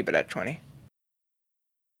 to keep it at 20.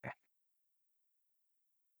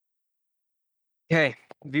 okay.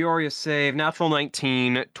 Vioria save natural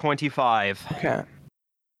 19, 25. Okay.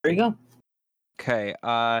 There you go. Okay.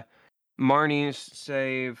 Marnie's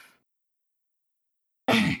save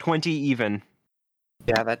 20 even.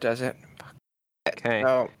 Yeah, that does it. Okay.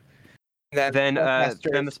 So, Then the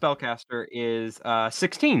spellcaster spellcaster is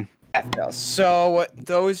 16. That fails. So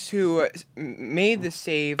those who made the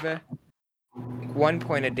save, 1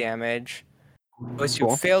 point of damage. Those who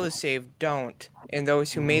Cool. fail to save don't, and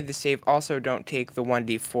those who made the save also don't take the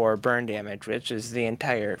 1d4 burn damage, which is the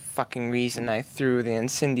entire fucking reason I threw the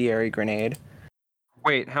incendiary grenade.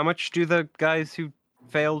 Wait, how much do the guys who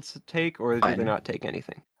failed to take, or do they One. not take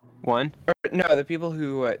anything? 1? Or, no, the people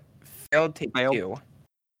who failed take Failed? 2.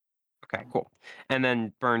 Okay, cool. And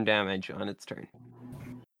then burn damage on its turn.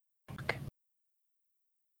 Okay.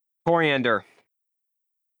 Coriander,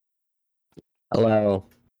 Hello.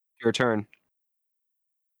 your turn.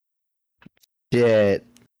 Shit.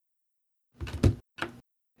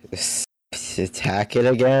 Attack it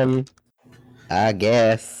again? I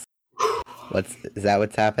guess. Is that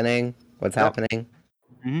what's happening? What's Yep. happening?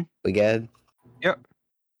 Mhm. We good? Yep.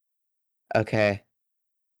 Okay.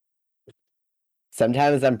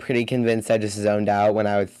 Sometimes I'm pretty convinced I just zoned out when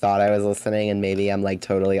I thought I was listening, and maybe I'm like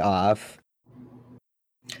totally off.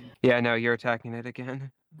 Yeah, no, you're attacking it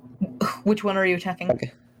again. Which one are you attacking?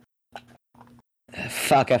 Okay.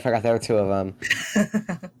 Fuck, I forgot there were 2 of them.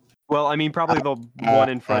 Well, I mean, probably the one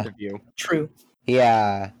in front of you. True.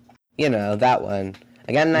 Yeah. You know, that one.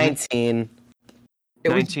 I got 19. It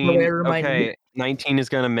was 19. the way it reminded me. Okay, 19 is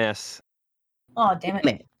gonna miss, Oh, damn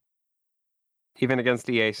it. even against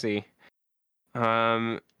EAC.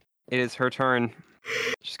 It is her turn.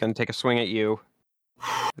 She's gonna take a swing at you.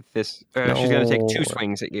 With this, she's gonna take 2 No.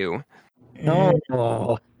 swings at you.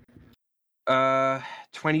 No.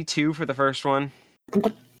 22 for the first one.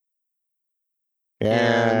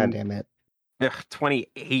 Yeah, And- damn it. Ugh,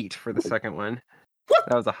 28 for the second one.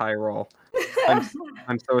 That was a high roll.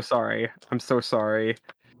 I'm so sorry. I'm so sorry.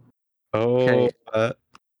 Okay. For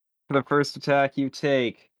the first attack, you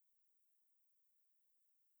take.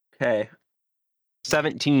 Okay.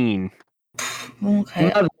 17.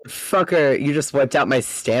 Okay. Motherfucker, you just wiped out my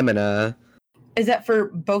stamina. Is that for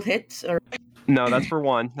both hits or? No, that's for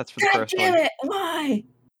one. That's for the God first damn one. it! Why?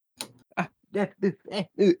 I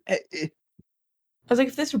was like,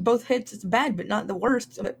 if this were both hits, it's bad, but not the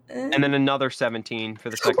worst. But, And then another 17 for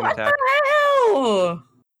the second what attack. the hell?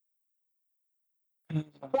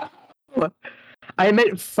 I'm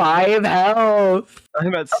at 5 health.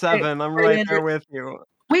 I'm at 7. I'm right there with you.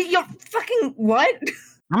 Wait, you're fucking what?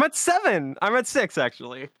 I'm at 7. I'm at 6,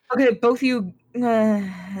 actually. Okay, both of you. I'm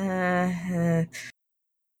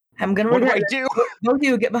gonna What do I regret do? it. Both of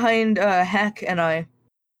you get behind Hack and I.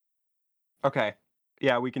 Okay.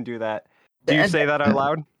 Yeah, we can do that. Do you And- say that out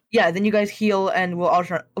loud? Yeah, then you guys heal and we'll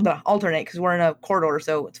alternate because we're in a corridor,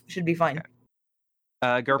 so it should be fine.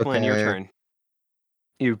 Gerplin, your Okay. turn.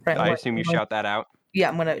 Right, I what- assume you what- shout that out. Yeah,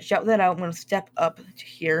 I'm gonna shout that out. I'm gonna step up to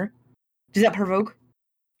here. Does that provoke?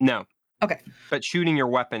 No. Okay. But shooting your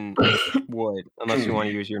weapon would, unless you want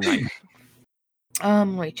to use your knife. Let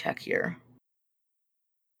me check here.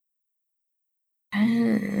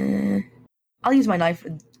 I'll use my knife.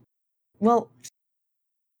 Well,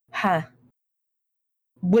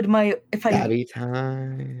 would if I Stabby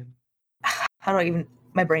time. how do I even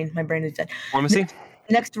my brain is dead. Pharmacy?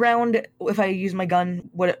 Next round, if I use my gun,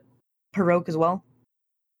 would it provoke as well?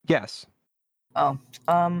 Yes. Oh,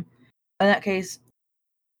 in that case,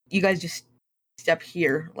 you guys just step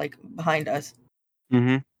here, like behind us.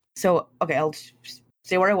 Mm-hmm. So, okay, I'll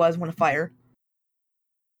stay where I was. Want to fire?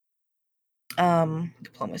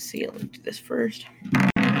 Diplomacy. Let me do this first.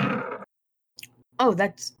 Oh,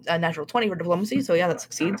 that's a natural 20 for diplomacy. So yeah, that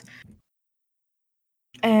succeeds.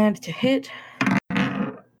 And to hit,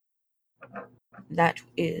 that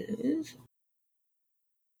is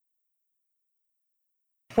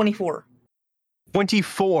 24.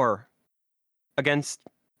 24 against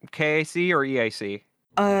KAC or EAC?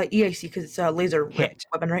 EAC because it's a laser Hit.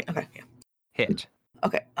 weapon, right? Okay, yeah. Hit.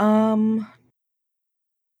 Okay.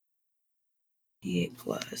 D8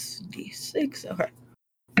 plus D6. Okay.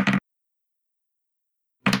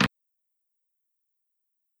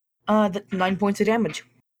 That's 9 points of damage.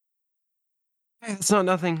 Hey, that's not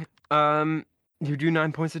nothing. You do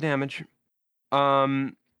 9 points of damage.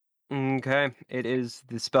 Okay. It is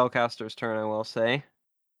the spellcaster's turn, I will say.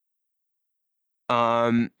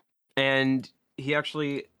 And he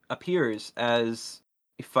actually appears as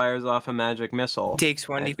he fires off a magic missile. Takes at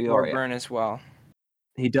 1d4 Fioria. burn as well.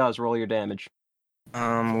 He does. Roll your damage.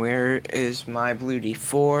 Where is my blue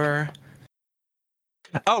d4?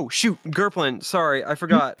 Oh shoot, Gerplin. Sorry, I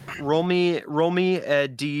forgot. Roll me a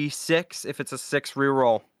d6 if it's a 6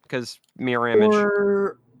 reroll because mirror image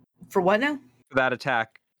For what now? for that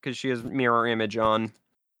attack because she has mirror image on.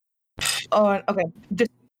 Oh, okay.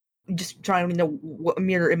 Just trying to know what a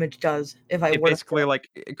mirror image does. If I It were basically like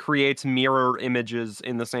it creates mirror images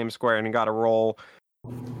in the same square, and you got to roll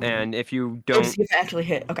And if you To don't, see if it actually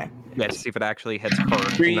hit. Okay. yeah, to see if it actually hits her in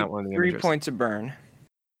Three that one of the 3 images. points of burn.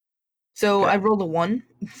 So Okay. I rolled a 1.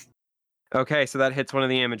 Okay, so that hits one of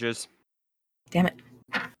the images. Damn it.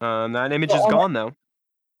 That image Well, is all gone though.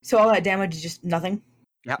 So all that damage is just nothing.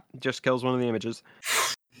 Yeah, just kills one of the images.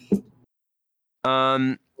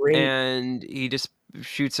 Great. And he just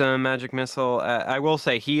shoots a magic missile. I will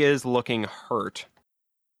say he is looking hurt.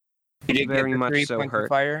 You did Very get the much 3 so points hurt. of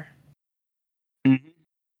fire. Mhm.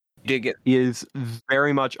 You did get. He is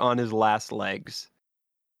very much on his last legs.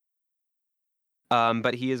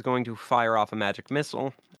 But he is going to fire off a magic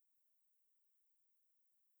missile.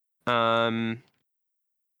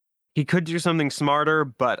 He could do something smarter,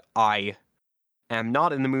 but I am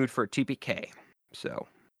not in the mood for TPK, so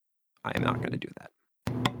I am not going to do that.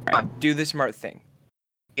 Do the smart thing.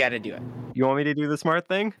 You gotta do it. You want me to do the smart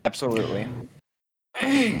thing? Absolutely.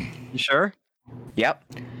 You sure? Yep.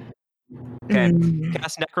 Okay. Mm.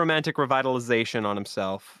 Cast Necromantic Revitalization on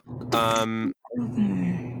himself.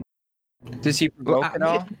 Does he provoke at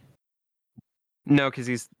all? No,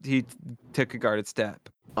 because he took a guarded step.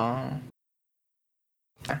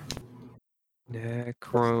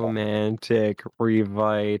 Necromantic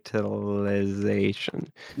Revitalization.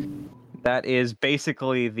 That is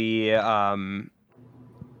basically the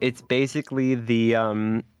it's basically the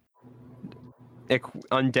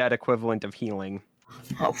undead equivalent of healing.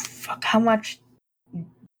 Oh fuck! How much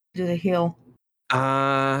do they heal?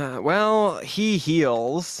 Well, he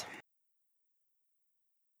heals.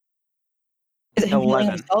 Is it him healing 11.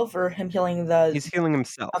 himself or him healing the? He's healing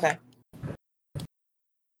himself. Okay.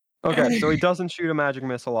 Okay, so he doesn't shoot a magic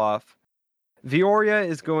missile off. Vioria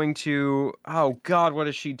is going to. Oh God, what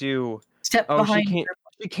does she do? Step Oh, behind. she can't. her.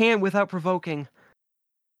 She can't without provoking.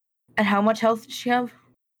 And how much health does she have?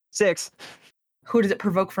 6. Who does it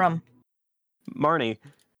provoke from? Marnie.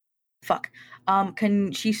 Fuck.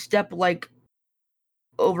 Can she step like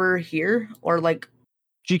over here or like?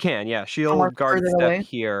 She can, yeah. She'll Somewhere guard further step away?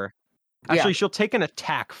 here. Yeah. Actually, she'll take an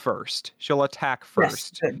attack first. She'll attack Yes,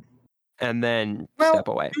 first, good. and then Well, step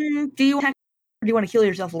away. Do you attack, or do you want to heal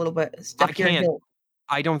yourself a little bit? Step I here and can't. heal.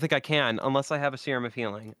 I don't think I can, unless I have a Serum of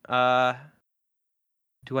Healing.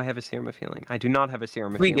 Do I have a Serum of Healing? I do not have a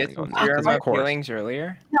Serum of We Healing get some on me, 'cause serum of of course. healings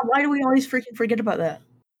earlier. Yeah, why do we always freaking forget about that?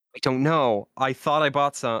 I don't know. I thought I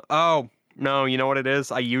bought some. Oh, no, you know what it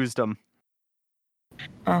is? I used them.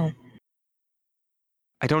 Oh.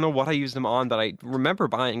 I don't know what I used them on, but I remember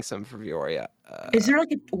buying some for Vioria. Is there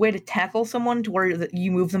like a way to tackle someone to where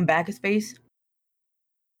you move them back a space?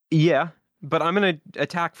 Yeah, but I'm going to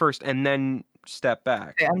attack first and then step back.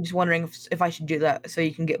 Okay, I'm just wondering if I should do that so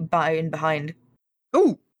you can get by and behind.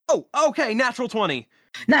 Ooh! Oh, okay, natural 20.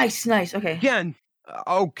 Nice, okay. Again.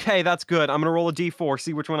 Okay, that's good. I'm gonna roll a d4,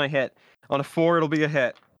 see which one I hit. On a 4, it'll be a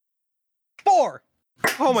hit. 4!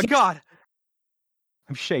 Oh my god!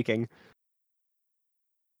 I'm shaking.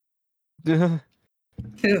 And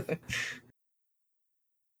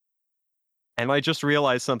I just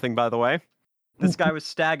realized something, by the way. This guy was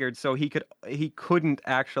staggered, so he couldn't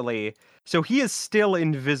actually. So he is still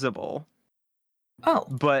invisible, Oh,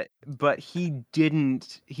 but he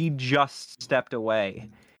didn't. He just stepped away.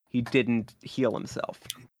 He didn't heal himself.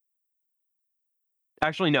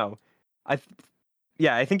 Actually, no. I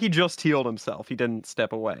think he just healed himself. He didn't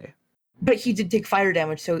step away. but he did take fire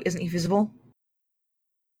damage, so isn't he visible?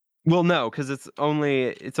 Well, no, because it's only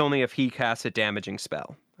if he casts a damaging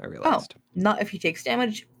spell. I realized. Not if he takes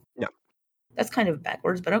damage? No. That's kind of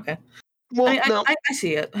backwards, but okay. Well, I mean, no, I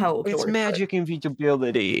see it, how it it's works, but magic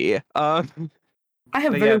invisibility. I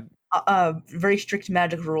have but very, yeah. very strict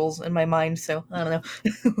magic rules in my mind, so I don't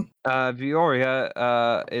know.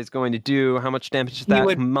 Vioria is going to do how much damage is He that?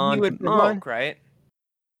 would Come on. provoke, right?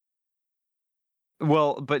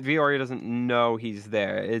 Well, but Vioria doesn't know he's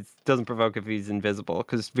there. It doesn't provoke if he's invisible,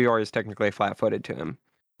 because Vioria is technically flat-footed to him.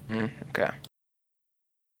 Okay.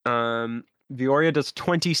 Vioria does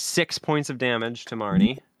 26 points of damage to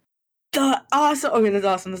Marnie. Awesome. Okay, that's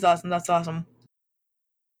awesome.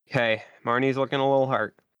 Okay, Marnie's looking a little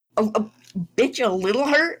hurt. A bitch, a little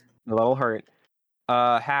hurt? A little hurt.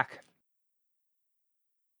 Hack.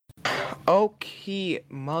 Okay,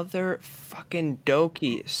 motherfucking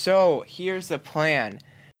dokey. So here's the plan.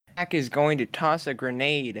 Hack is going to toss a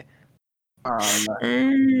grenade.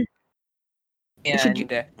 Should you-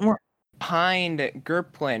 And more- behind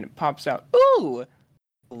Gerplin pops out, ooh,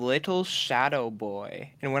 little shadow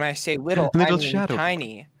boy. And when I say little, Little I mean shadow boy.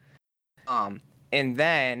 tiny. And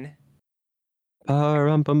then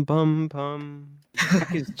Bum bum bum bum.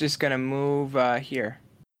 Hack is just gonna move here,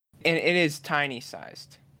 and it is tiny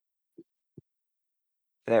sized.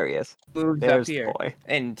 There he is. Moves There's up here, the boy.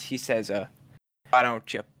 and he says, why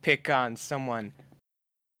don't you pick on someone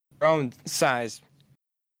your own size?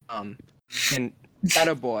 And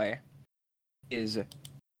Attaboy is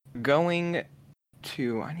going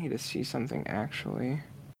to. I need to see something actually.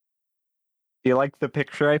 Do you like the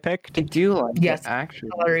picture I picked? I do like Yes. it actually.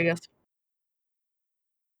 Hilarious.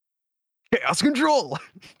 Chaos Control!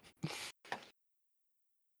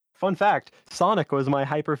 Fun fact, Sonic was my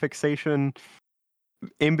hyperfixation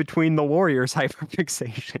in between the Warriors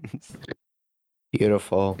hyperfixations.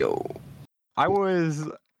 Beautiful. Yo. I was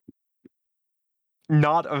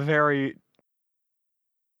not a very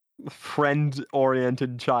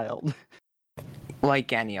friend-oriented child.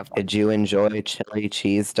 Like any of them. Did you enjoy chili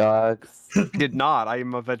cheese dogs? Did not. I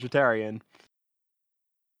am a vegetarian.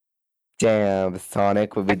 Damn,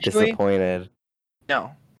 Sonic would be Actually- disappointed.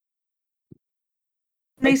 No.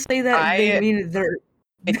 They say that they mean they're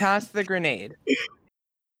I tossed the grenade.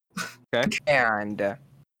 Okay. And a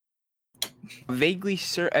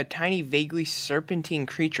tiny, vaguely serpentine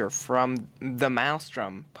creature from the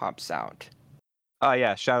maelstrom pops out. Oh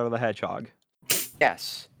yeah, Shadow the Hedgehog.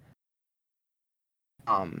 Yes.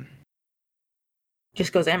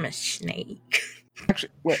 just goes, I'm a snake.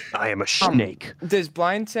 Actually, wait. I am a snake. Does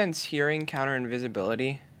blind sense hearing counter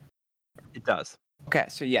invisibility? It does. Okay,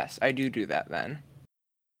 so yes, I do that then.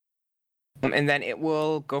 And then it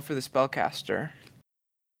will go for the spellcaster.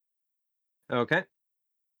 Okay.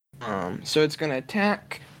 So it's gonna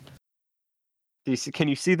attack. Do you see, can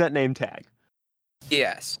you see that name tag?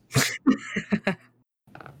 Yes.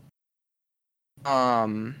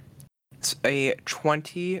 It's a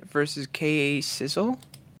 20 versus KA Sizzle.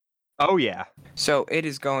 Oh yeah. So it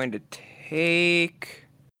is going to take.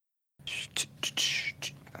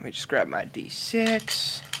 Let me just grab my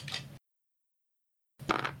D6.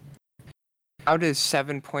 How does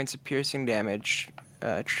 7 points of piercing damage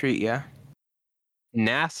treat ya?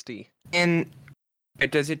 Nasty. And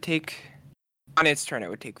does it take? On its turn, it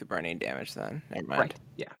would take the burning damage. Then never mind.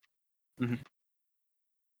 Right.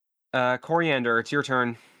 Yeah. Coriander, it's your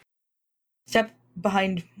turn. Step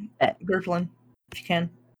behind Gerplin, if you can.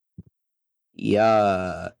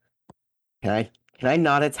 Yeah. Can I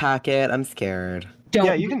not attack it? I'm scared. Don't.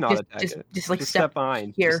 Yeah, you can not attack just, it. Just like Just step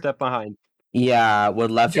behind. here. Just step behind. Yeah,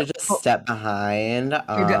 would love to Yeah, just step behind.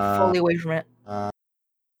 You get fully away from it.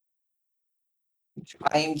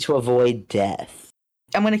 Trying to avoid death.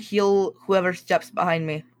 I'm gonna heal whoever steps behind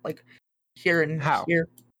me, like here and How? here.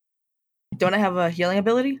 Don't I have a healing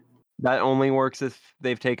ability? That only works if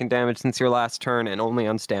they've taken damage since your last turn and only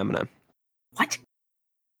on stamina. What?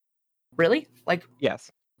 Really? Like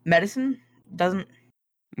Yes. medicine doesn't?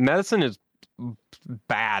 Medicine is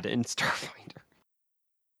bad in Starfighter.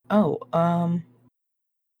 Oh,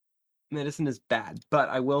 Medicine is bad, but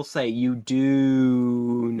I will say you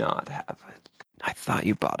do not have it. I thought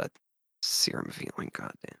you bought a serum of healing.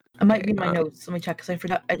 Goddamn. it might be my notes. Let me check because I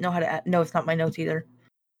forgot. I know how to add. No, it's not my notes either.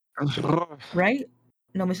 Right?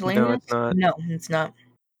 No miscellaneous. No, it's not. No, it's not.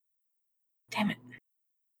 Damn it.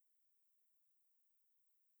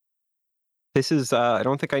 This is. I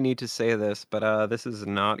don't think I need to say this, but this is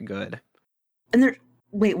not good. And there.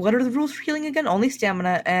 Wait, what are the rules for healing again? Only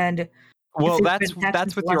stamina and. Well, they've that's been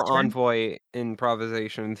attacked with since your last turn? envoy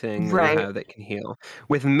improvisation thing that Right. you have that can heal.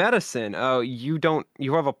 With medicine, oh, you don't.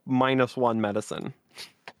 You have a -1 medicine.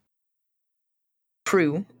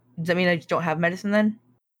 True. Does that mean I just don't have medicine then?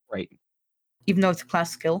 Right. Even though it's a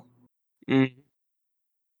class skill? You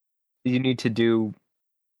need to do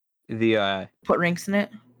the. Put ranks in it?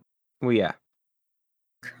 Well, yeah.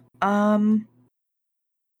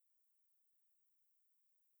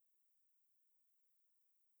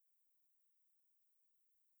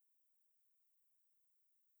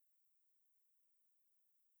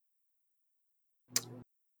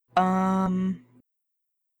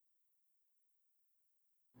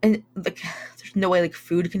 And like, there's no way like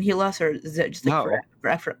food can heal us, or is it just like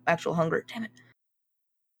No. for actual hunger? Damn it.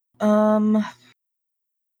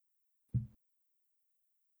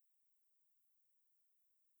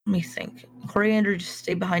 Let me think. Coriander just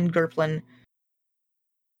stay behind Gerplin,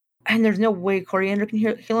 and there's no way Coriander can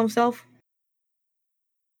heal himself.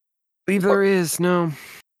 believe there is no.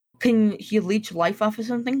 Can he leech life off of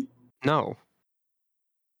something No.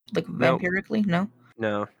 like Nope. vampirically? No.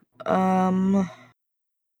 No.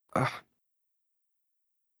 Ugh.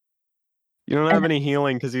 You don't have And- any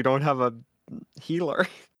healing because you don't have a healer.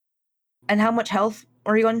 And how much health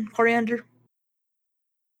are you on, Coriander?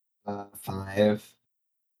 5.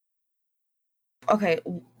 Okay.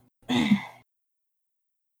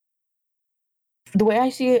 The way I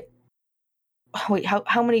see it, wait,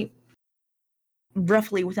 how many,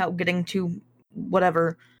 roughly, without getting to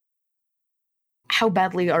whatever, how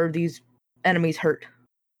badly are these enemies hurt?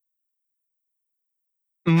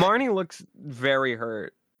 Marnie looks very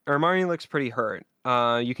hurt. Or Marnie looks pretty hurt.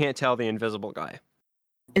 You can't tell the invisible guy.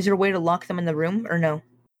 Is there a way to lock them in the room or no?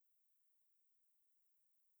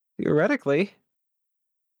 Theoretically.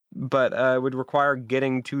 But it would require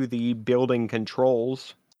getting to the building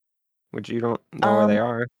controls, which you don't know where they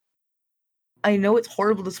are. I know it's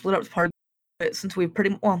horrible to split up parts, but since we've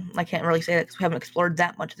I can't really say that because we haven't explored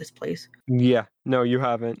that much of this place. Yeah, no, you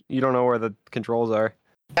haven't. You don't know where the controls are.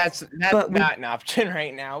 That's But not an option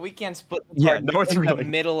right now. We can't split the Yeah, party no, it's in really- the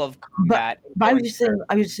middle of combat. But I was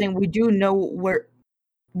just saying we do know where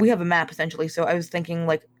we have a map essentially. So I was thinking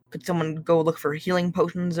like, could someone go look for healing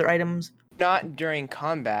potions or items? Not during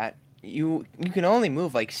combat. You can only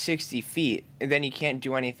move like 60 feet, and then you can't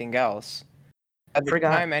do anything else. At the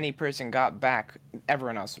Forgot. time any person got back,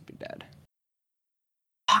 everyone else would be dead.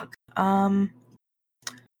 Fuck.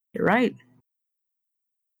 You're right.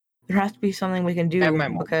 There has to be something we can do At my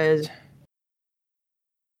moment. because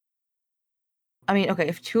I mean, okay,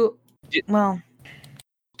 if two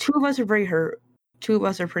of us are very hurt, two of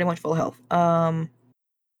us are pretty much full health.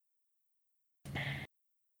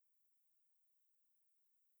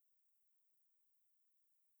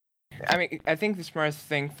 I mean, I think the smartest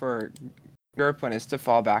thing for Gerplin is to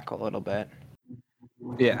fall back a little bit.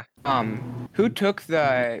 Yeah, Who took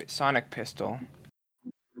the sonic pistol?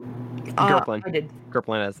 Gerplin. I did.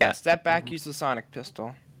 Gerplin has Yeah, that. step back, use the sonic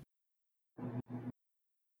pistol.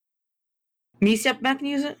 Me step back and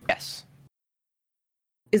use it? Yes.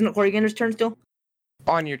 Isn't it Coriander's turn still?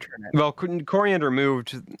 On your turn. Well, Coriander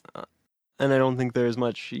moved, and I don't think there's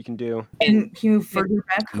much he can do. Can you move further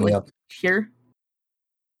back? Like Yep. here?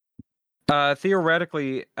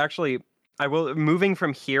 Theoretically, actually, moving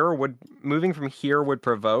from here would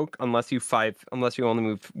provoke unless you only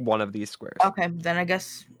move one of these squares. Okay, then I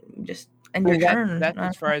guess just end your turn. That's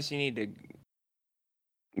as far as you need to.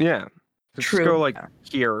 Yeah, just True. go like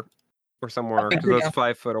here or somewhere because agree. that's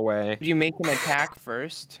 5 foot away. Did you make an attack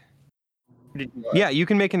first? Or did you, Yeah, you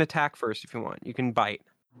can make an attack first if you want. You can bite.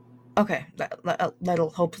 Okay,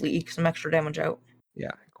 that'll hopefully eke some extra damage out.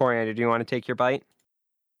 Yeah, Coriander, do you want to take your bite?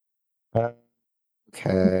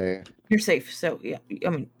 Okay. You're safe, so yeah. I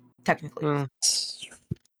mean, technically. Mm.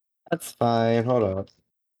 That's fine. Hold on.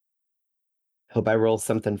 Hope I roll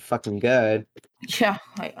something fucking good. Yeah,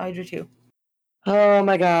 I do too. Oh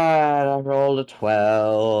my god, I rolled a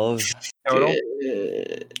 12. Total?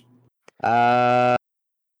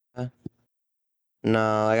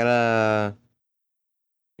 No, I gotta.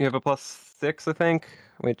 You have a +6, I think,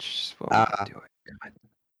 which will do it. God,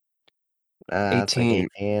 That's like 18.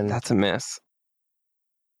 18. that's a miss.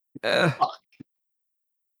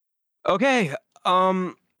 Okay,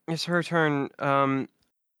 it's her turn.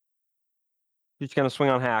 She's gonna swing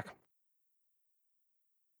on Hack.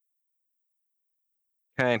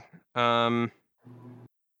 Okay, roll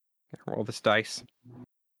this dice.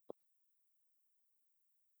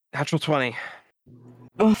 Natural 20.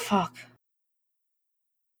 Oh fuck.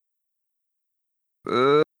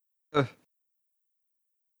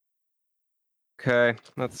 Okay,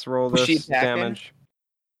 let's roll Was she this attacking? damage.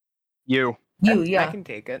 You. You, I yeah. can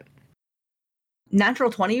take it.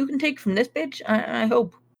 Natural 20 you can take from this bitch? I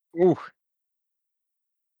hope. Ooh.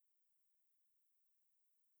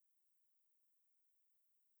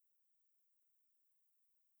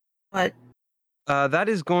 But That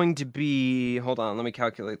is going to be. Hold on, let me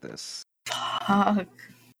calculate this. fuck.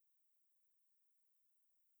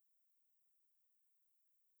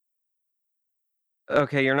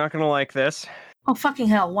 Okay, you're not gonna like this. Oh fucking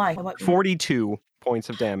hell, why? What? 42 points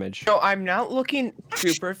of damage. So I'm not looking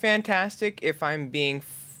super fantastic if I'm being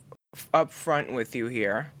upfront with you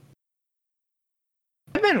here.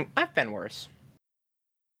 I've been worse.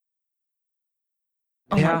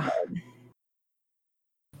 Oh my Yeah.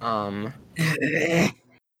 God.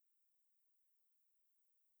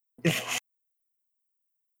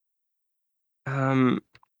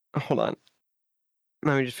 Hold on.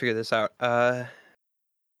 Let me just figure this out.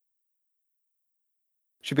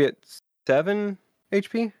 Should be at 7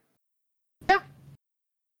 HP? Yeah.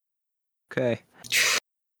 Okay.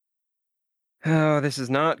 Oh, this is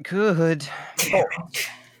not good.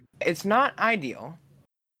 It's not ideal.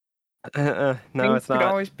 No, Things it's could not.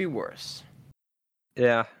 always be worse.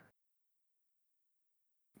 Yeah.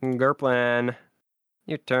 Gerplin,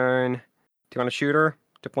 your turn. Do you want to shoot her?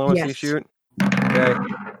 Diplomacy Yes. shoot? Okay.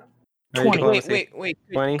 20. Diplomacy. Wait.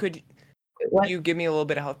 20? Could What? you give me a little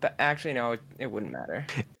bit of health? But actually, no, it wouldn't matter.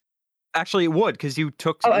 Actually, it would, because you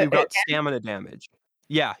Oh, you got stamina damage.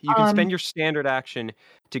 Yeah, you can spend your standard action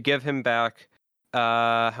to give him back.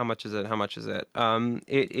 How much is it?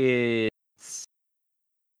 It is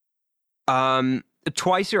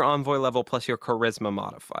Twice your envoy level plus your charisma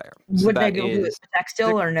modifier. So Would I that be able to is attack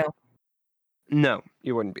still or no? no,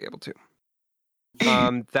 you wouldn't be able to.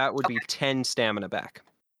 That would be 10 stamina back.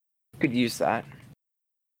 Could use that.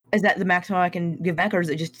 Is that the maximum I can give back, or is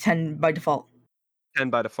it just 10 by default? 10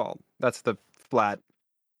 by default. That's the flat.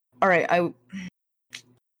 All right,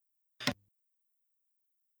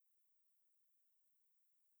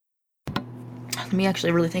 let me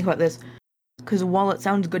actually really think about this, because while it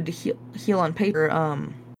sounds good to heal on paper,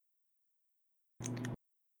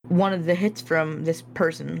 one of the hits from this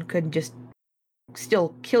person could just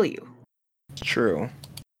still kill you, True.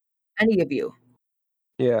 any of you.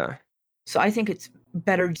 Yeah. So I think it's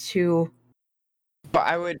better to. But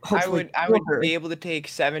I would Hopefully be quicker. able to take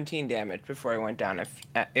 17 damage before I went down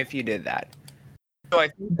if you did that. So I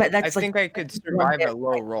But that's think I could survive a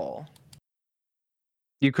low roll.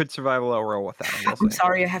 You could survive a low roll with that, I will I'm say.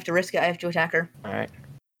 sorry, I have to risk it. I have to attack her. All right.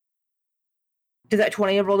 Did that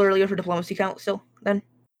 20 I rolled earlier for diplomacy count still? Then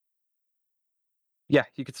Yeah,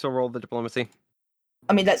 you could still roll the diplomacy.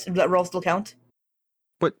 I mean that roll still counts.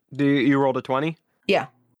 What, you rolled a 20? Yeah.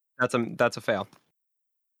 That's a fail.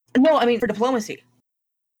 No, I mean for diplomacy.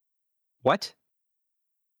 What?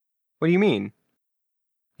 What do you mean?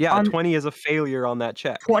 Yeah, a On- 20 is a failure on that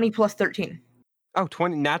check. 20 plus 13. Oh,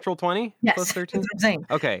 20, natural 20 Yes, plus that's 13? what I'm saying.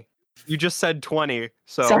 Okay, you just said 20,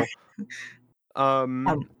 so Sorry.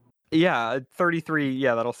 yeah, 33.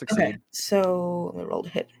 Yeah, that'll succeed. Okay, so let me roll to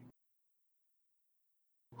hit.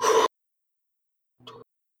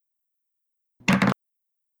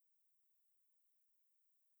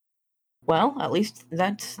 Well, at least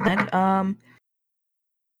that's that. Hold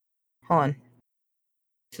on.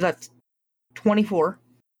 So that's 24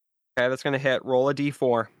 Okay, that's gonna hit. Roll a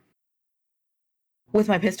d4. with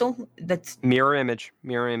my pistol. That's Mirror image.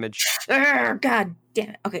 Mirror image. God damn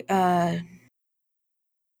it. Okay.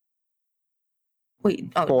 Wait.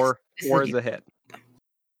 Oh, Four. this Four is a hit.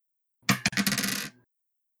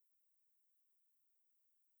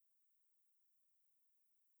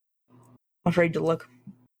 I'm afraid to look.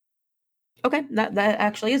 Okay, that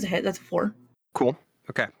actually is a hit. That's a 4. Cool.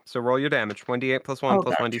 Okay, so roll your damage. 1d8 plus 1 Oh,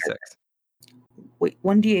 plus God, 1d6. Wait,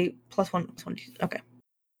 1d8 plus 1 plus 1d6. Okay.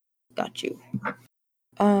 Got you.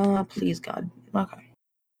 Please, God. Okay.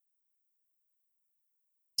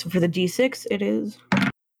 So for the d6, it is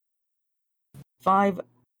 5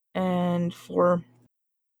 and 4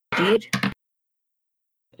 d8.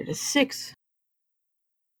 It is 6.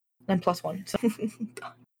 And plus 1. So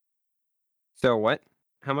So what?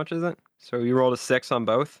 How much is it? So you rolled a 6 on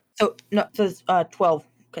both? So no, it says 12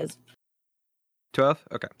 because 12?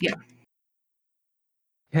 Okay. Yeah.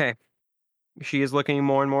 Okay. She is looking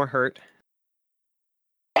more and more hurt.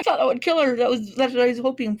 I thought that would kill her. That's what I was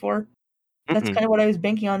hoping for. That's Mm-mm. kind of what I was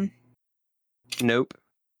banking on. Nope.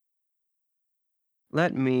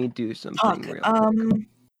 Let me do something Fuck. real quick.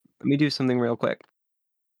 Let me do something real quick.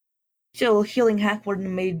 Still, healing hack wouldn't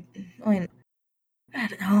have made. I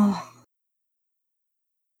don't know.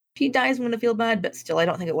 If he dies, I'm gonna feel bad, but still, I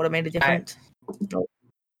don't think it would have made a difference. No.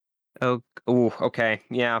 Oh, ooh, okay.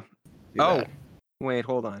 Yeah. Do Oh, that. wait,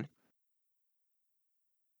 hold on.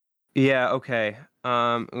 Yeah, okay.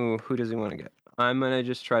 Ooh, who does he want to get? I'm gonna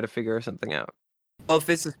just try to figure something out. Well, if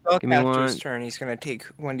it's the Give me spellcaster's one. turn, he's gonna take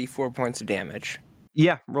 1d4 points of damage.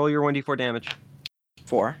 Yeah, roll your 1d4 damage.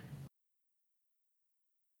 4.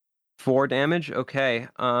 4 damage? Okay.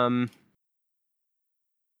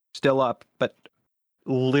 Still up, but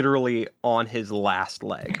literally on his last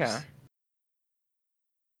legs. Okay.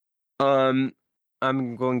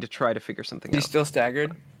 I'm going to try to figure something He's out. still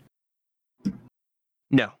staggered.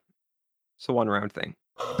 No. It's a 1 round thing.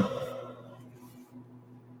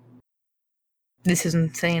 This is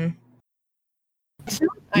insane.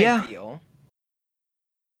 Yeah. Ideal.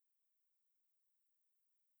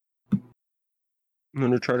 I'm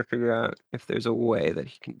going to try to figure out if there's a way that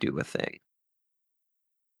he can do a thing.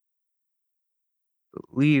 I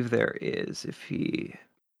believe there is if he...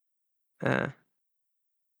 Would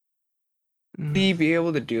he be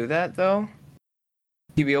able to do that though? Would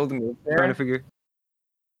he be able to move there? trying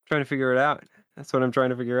to figure it out. That's what I'm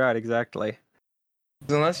trying to figure out exactly.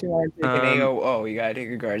 Unless you want to take an Um, AOO, you gotta take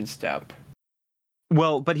a guard step.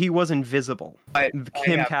 Well, but he was invisible. But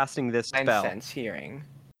Him have casting this 9 spell. sense hearing.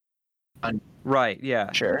 Right,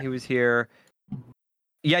 yeah. Sure. He was here.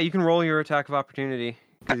 Yeah, you can roll your attack of opportunity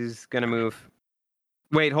because he's going to move.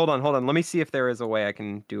 Wait, hold on. Let me see if there is a way I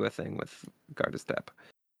can do a thing with guard a step.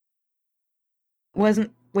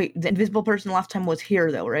 Wait, the invisible person last time was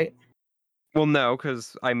here though, right? Well, no,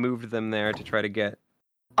 because I moved them there to try to get...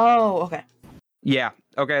 Oh, okay. Yeah,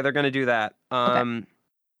 okay, they're going to do that.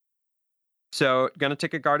 So, gonna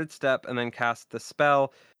take a guarded step and then cast the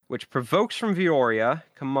spell, which provokes from Vioria.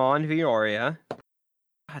 Come on, Vioria.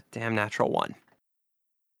 God damn, natural 1.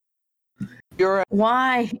 You're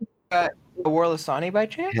Why? a Warlasani by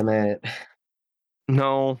chance? Damn it.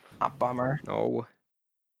 No, Ah, bummer. no.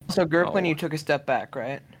 So Gerplin, No. you took a step back,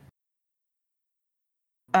 right?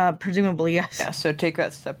 Presumably yes. Yeah, so take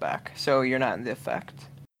that step back. So you're not in the effect.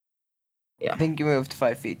 Yeah. I think you moved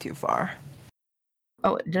 5 feet too far.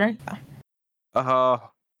 Oh, did I? Oh,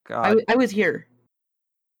 God. I was here.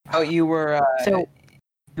 Oh, you were So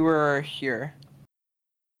you were here.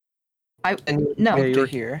 I And you no. Yeah, moved you to were-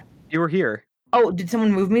 here. You were here. Oh, did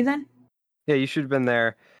someone move me then? Yeah, you should have been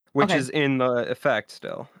there, which Okay. is in the effect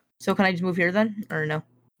still. So can I just move here then, or no?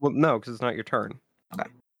 Well, no, because it's not your turn. Okay.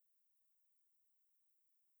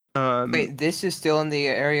 Wait, this is still in the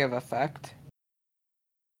area of effect?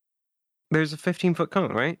 There's a 15-foot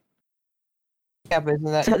cone, right? Yeah, but isn't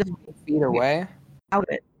that So 20 feet away? Out of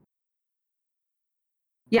it.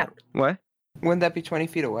 What? Wouldn't that be 20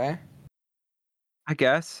 feet away? I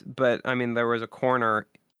guess, but I mean, there was a corner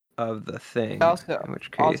of the thing. Also- in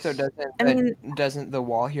which case... Also, I mean- doesn't the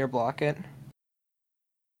wall here block it?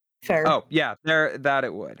 Fair. Oh, yeah, that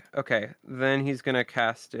it would. Okay, then he's gonna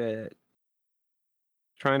cast it.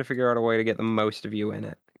 Trying to figure out a way to get the most of you in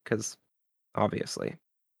it, because obviously.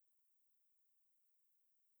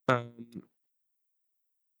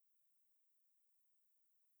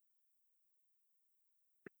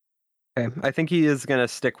 Okay, I think he is gonna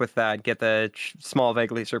stick with that. Get the small,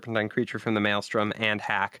 vaguely serpentine creature from the maelstrom and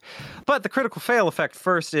hack. But the critical fail effect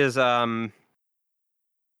first is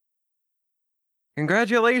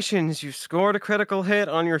congratulations, you scored a critical hit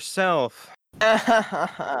on yourself. That's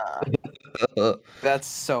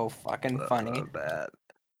so fucking funny. Bad.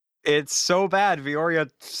 It's so bad. Vioria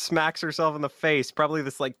smacks herself in the face. Probably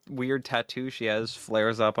this like weird tattoo she has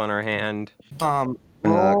flares up on her hand. Oh,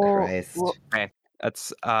 roll- Christ. roll-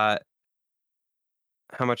 That's how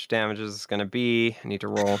much damage is this gonna be? I need to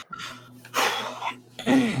roll.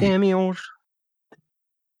 Damage.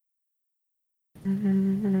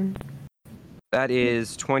 That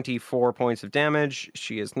is 24 points of damage.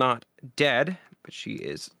 She is not dead, but she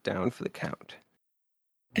is down for the count.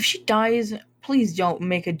 If she dies, please don't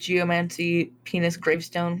make a geomancy penis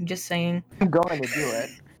gravestone. Just saying. I'm going to do it.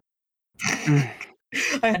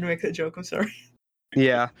 I had to make that joke. I'm sorry.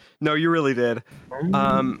 Yeah. No, you really did.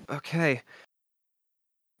 Okay.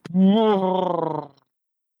 That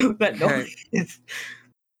Okay. noise.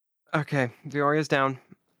 Okay, Vioria's down.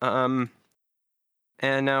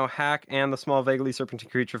 And now Hack and the small, vaguely serpentine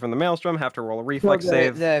creature from the maelstrom have to roll a reflex So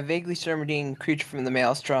save. the vaguely serpentine creature from the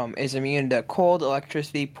maelstrom is immune to cold,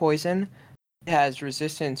 electricity, poison. It has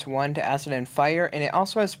resistance 1 to acid and fire, and it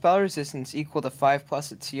also has spell resistance equal to 5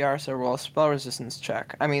 plus its CR, so roll a spell resistance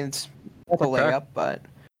check. I mean, it's a Okay. layup, but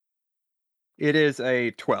It is a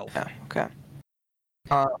 12, yeah, okay.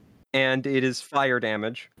 and it is fire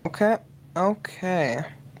damage. Okay.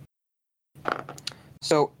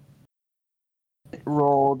 So, it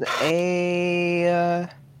rolled a...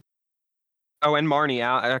 Oh, and Marnie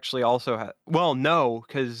actually also had. Well, no,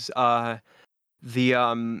 because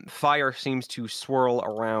the fire seems to swirl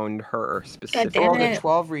around her specifically. rolled a it.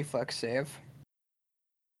 12 reflex save.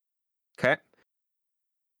 Okay.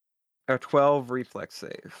 A 12 reflex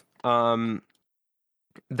save.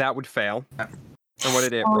 That would fail. And what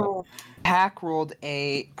did it roll? Hack rolled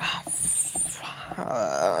a...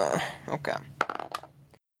 okay.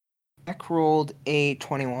 Hack rolled a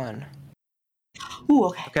 21. Ooh,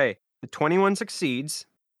 okay. Okay, the 21 succeeds.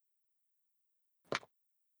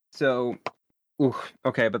 So, ooh,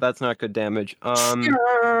 okay, but that's not good damage.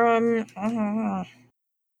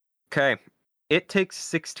 Okay, it takes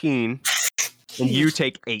 16, and you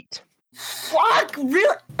take 8. Fuck,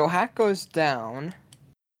 really? So Hack goes down.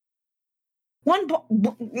 One.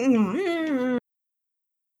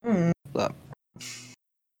 Look.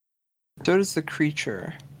 So does the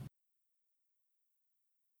creature.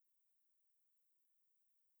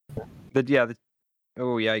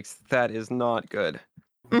 Oh yikes, that is not good.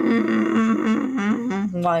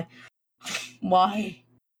 Why? Why?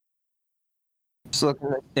 Just looking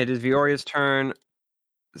at It is Vioria's turn.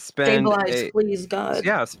 Spend Stabilize, please, God.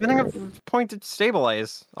 yeah, spending a point to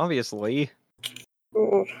stabilize, obviously.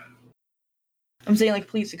 I'm saying, like,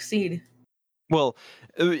 please succeed. Well,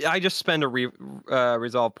 I just spend a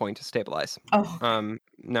resolve point to stabilize. Oh,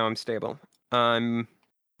 Now I'm stable.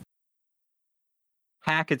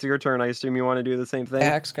 Hack, it's your turn. I assume you want to do the same thing.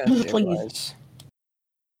 Hack's gonna Please. stabilize.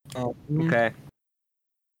 Oh, Okay.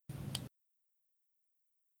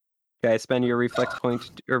 Okay, spend your reflex point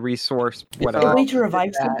or resource, a whatever. way to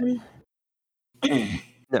revive that.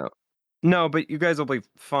 someone? No, but you guys will be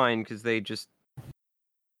fine because they just.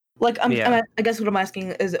 Like, Yeah. I guess what I'm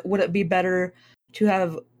asking is, would it be better to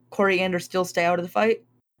have Coriander still stay out of the fight?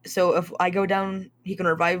 So if I go down, he can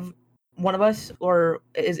revive one of us, or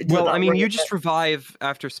is it? Well, I mean, you just revive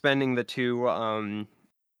after spending the two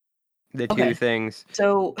Okay. things.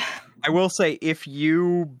 So I will say, if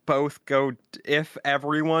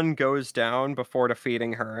everyone goes down before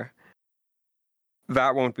defeating her,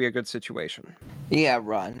 that won't be a good situation. Yeah,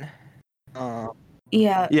 run.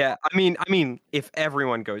 yeah, Yeah, I mean, if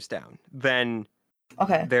everyone goes down, then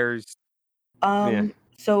okay. there's yeah.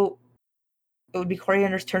 So it would be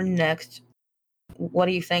Coriander's turn next. What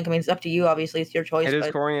do you think? I mean, it's up to you. Obviously, it's your choice. It is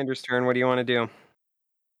but... Coriander's turn. What do you want to do?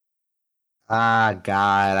 Ah,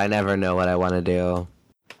 God, I never know what I want to do.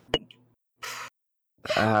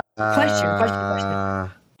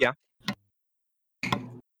 Question. Yeah.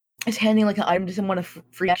 Is handing like an item to someone a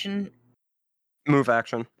free action? Move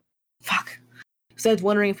action. Fuck. So I was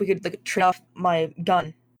wondering if we could like trade off my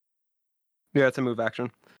gun, Yeah, it's a move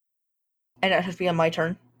action. and it has to be on my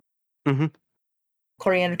turn. Mm-hmm.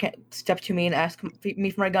 Coriander can step to me and ask me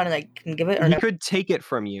for my gun, and I can give it. Or He no? could take it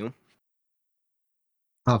from you,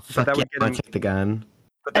 Oh, fuck that yeah, would get I him- take the gun.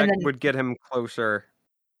 but that And then- would get him closer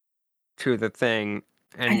to the thing,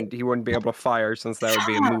 and he wouldn't be able to fire since that would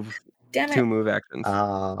be a move. Damn it! 2 move actions.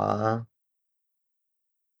 Aww.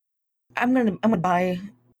 I'm gonna buy.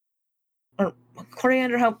 Or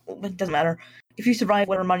Coriander, how it doesn't matter. If you survive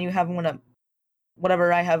whatever money you have, I'm gonna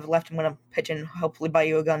whatever I have left, I'm gonna pitch in. Hopefully, buy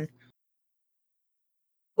you a gun.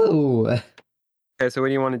 Ooh. Okay, so what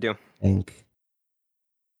do you want to do? Think.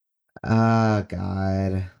 Ah,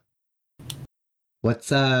 God. What's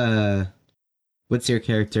your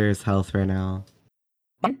character's health right now?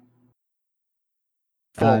 Mine?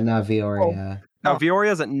 Full. Not Vioria. Now, Oh.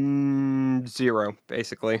 Vioria's at 0,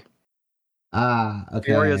 basically. Ah,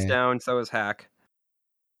 okay. Vioria's down, so is Hack.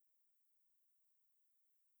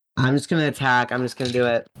 I'm just gonna attack. I'm just gonna do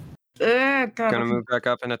it. God, Gonna move back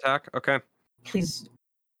up and attack? Okay. please.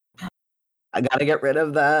 I gotta get rid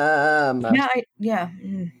of them. Yeah.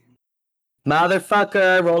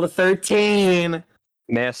 Motherfucker, rolled a 13.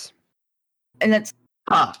 Miss. And that's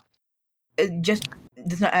Ah. it just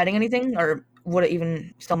it's not adding anything, or would it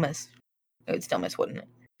even still miss? It would still miss, wouldn't it?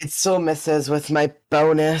 It still misses with my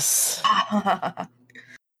bonus.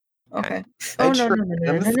 Okay. I Oh no no tried.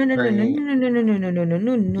 no I'm no no no no sorry. no no no no no no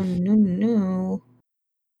no no no no.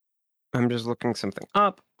 I'm just looking something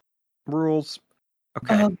up. Rules.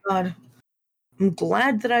 Okay. Oh god. I'm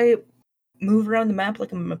glad that I move around the map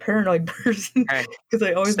like I'm a paranoid person, Okay. because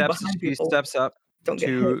I always Steps, behind he people. steps up Don't get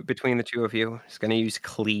hit. to between the two of you. He's gonna use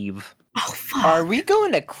cleave. Oh fuck. Are we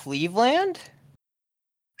going to Cleveland?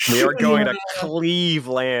 We are going to Yeah.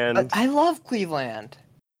 Cleveland. I love Cleveland.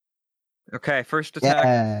 Okay, first attack.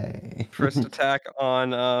 Yay. First attack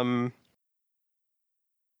on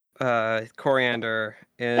Coriander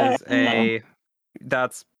is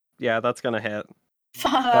that's gonna hit.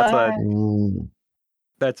 Fuck. Mm.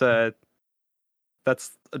 That's a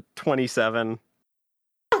 27.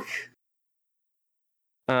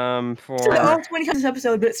 For So they're all 20 times this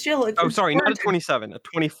episode, but still. oh, sorry, not a 27, a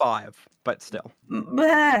 25, but still.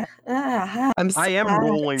 I am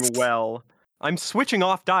rolling well. I'm switching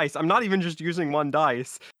off dice. I'm not even just using one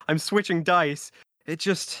dice. I'm switching dice. It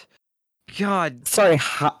just, God. Sorry,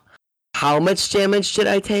 how much damage did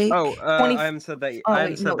I take? Oh, 20 I haven't said that. Oh, I wait,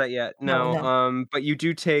 haven't said no. that yet. No, No. But you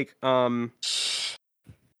do take 20.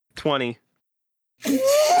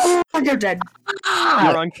 You're dead.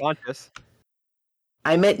 You're unconscious.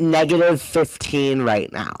 I'm at negative 15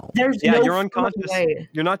 right now. There's Yeah, no you're fucking unconscious. way.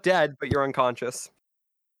 You're not dead, but you're unconscious.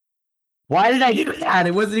 Why did I do that?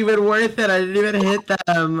 It wasn't even worth it. I didn't even hit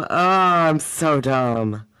them. Oh, I'm so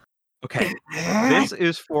dumb. Okay, this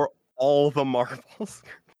is for all the marbles.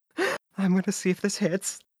 I'm gonna see if this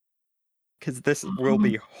hits. Because this will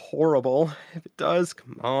be horrible. If it does,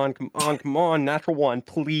 come on. Natural 1.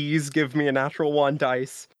 Please give me a natural 1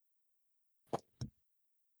 dice.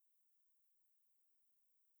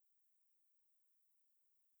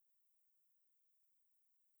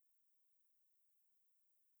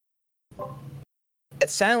 That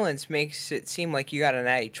silence makes it seem like you got an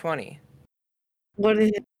natty 20. What is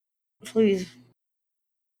it? Please.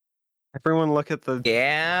 Everyone look at the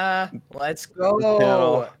Yeah, let's channel.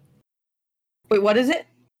 go. Wait, what is it?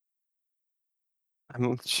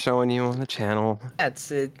 I'm showing you on the channel.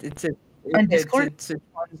 It's a On Discord? It's a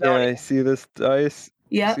Yeah, I see this dice.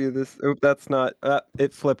 Yeah. See this? Oh, that's not.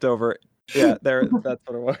 It flipped over. Yeah, there. That's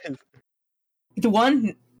what it was. The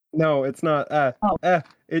one. No, it's not. Oh.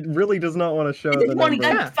 It really does not want to show It's the 20.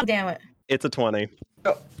 number. God, fuck damn it. It's a 20.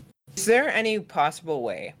 Is there any possible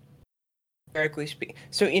way Theoretically speaking.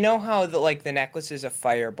 So you know how the necklace is a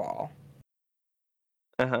fireball?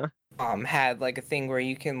 Uh-huh. Had like a thing where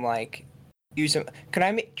you can like use them. Could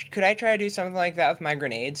I try to do something like that with my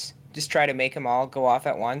grenades? Just try to make them all go off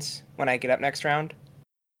at once when I get up next round.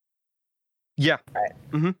 Yeah.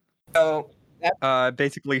 So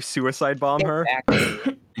Basically suicide bomb her.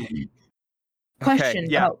 exactly. Question. Okay,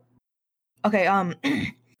 yeah. Okay.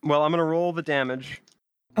 Well, I'm gonna roll the damage.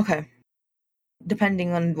 Okay.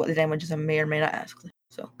 Depending on what the damage is, I may or may not ask.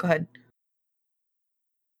 So go ahead.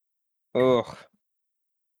 Ugh.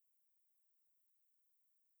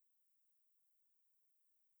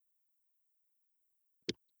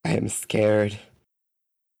 I am scared.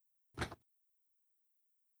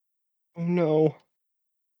 Oh no.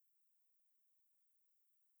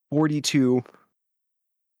 42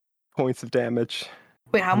 points of damage.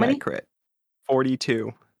 Wait, how on that many? crit?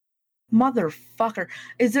 42. Motherfucker.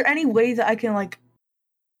 Is there any way that I can like?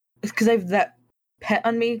 Because I have that pet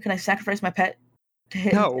on me. Can I sacrifice my pet to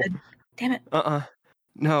hit? No. Instead? Damn it.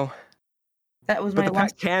 No. That was But my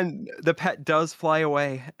last. the pet does fly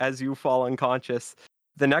away as you fall unconscious.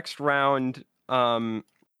 The next round, oh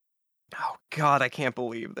god, I can't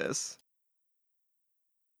believe this.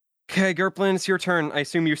 Okay, Gerplin, it's your turn. I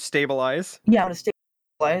assume you stabilize. Yeah, I'm gonna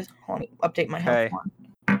stabilize. Hold on, update my health.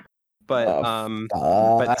 Okay. But Oh,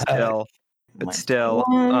 but fuck. still, Minus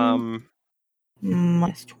 21,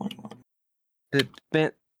 minus 21.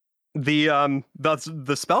 the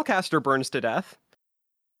spellcaster burns to death.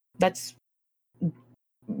 That's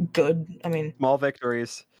good. I mean, Small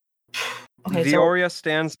victories. okay, Vioria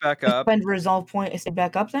stands back so up. spend resolve point. Is it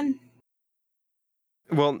back up then?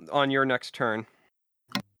 Well, on your next turn.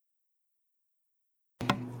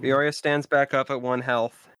 Vioria stands back up at 1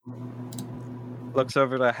 health. Looks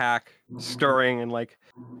over to Hack, stirring and like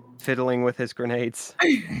fiddling with his grenades.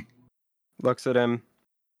 Looks at him.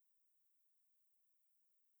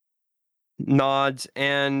 Nods,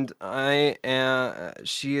 and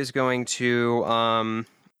she is going to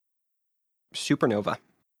supernova.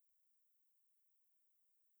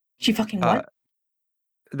 She fucking what?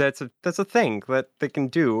 That's a thing that they can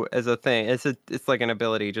do as a thing. It's like an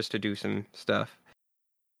ability just to do some stuff.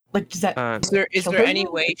 Like, does that? Is kill there her? any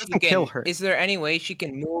way It she doesn't kill her. Is there any way she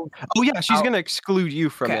can move? Oh yeah, she's out? gonna exclude you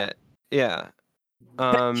from Okay. it. Yeah.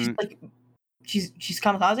 But she's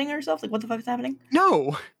kamikazing herself. Like, what the fuck is happening?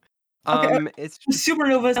 No. Okay, It's just,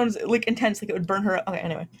 Supernova sounds like intense. Like it would burn her up. Okay,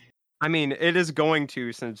 anyway. I mean, it is going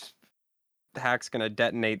to, since Hack's gonna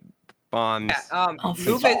detonate bombs. Yeah, Oh,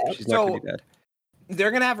 move fuck. it. She's not gonna So be dead.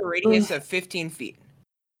 they're gonna have a radius of 15 feet.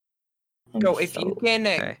 So if you can,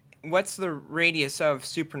 Okay. what's the radius of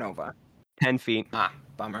supernova? 10 feet. Ah,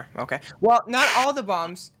 bummer. Okay. Well, not all the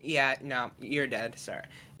bombs. Yeah, no, you're dead. Sorry.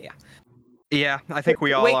 Yeah, I think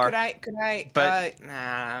we all Wait, are. could I? But-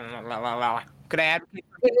 Could I advocate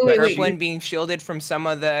for Wait. Gerplin being shielded from some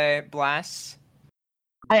of the blasts?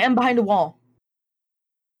 I am behind a wall.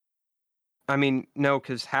 I mean, no,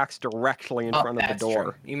 because Hack's directly in front of the That's door.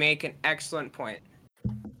 true. You make an excellent point.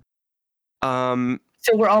 So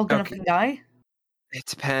we're all gonna Okay. die. It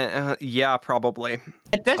depends. Yeah, probably.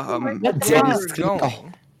 It doesn't Um, like Let's where go. we're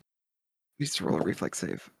going. Needs to roll a reflex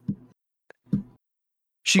save.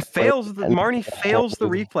 She fails. Marnie fails the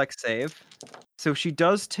reflex save, so she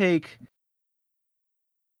does take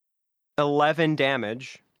 11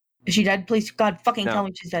 damage. Is she dead? Please, God, fucking No. tell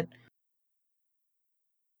me she's dead.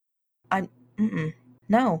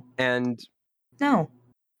 No, And no.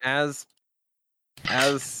 as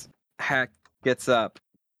Hack gets up,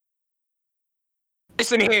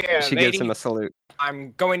 Listen here, she lady. gives him a salute.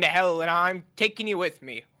 I'm going to hell and I'm taking you with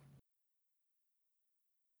me.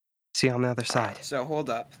 See you on the other side. So hold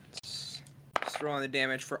up. Just rolling the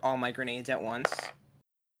damage for all my grenades at once.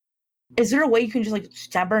 Is there a way you can just like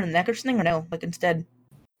stab her in the neck or something, or no? Like instead,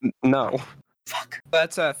 No, fuck.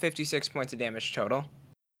 That's 56 points of damage total.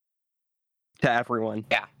 to everyone.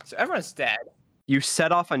 Yeah. So everyone's dead. You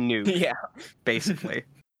set off a nuke, Yeah. basically.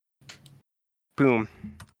 Boom.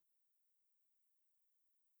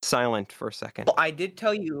 Silent for a second Well, I did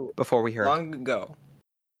tell you before we heard. long ago.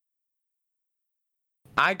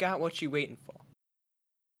 I got what you waiting for.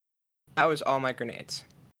 That was all my grenades.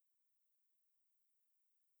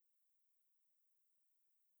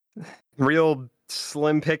 Real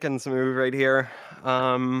slim pickings move right here.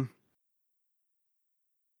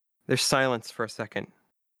 There's silence for a second.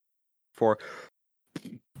 For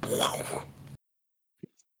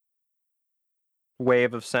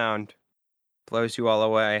wave of sound blows you all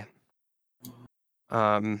away.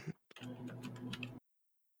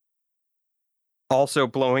 Also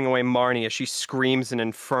blowing away Marnie as she screams in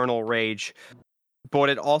infernal rage. But what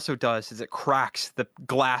it also does is it cracks the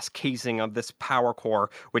glass casing of this power core,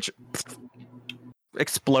 which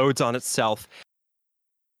explodes on itself,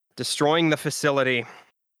 destroying the facility,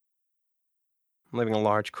 leaving a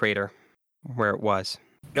large crater where it was.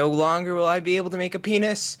 No longer will I be able to make a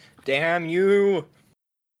penis. Damn you.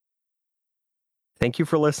 Thank you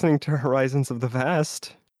for listening to Horizons of the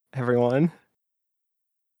Vast, everyone.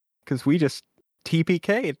 Because we just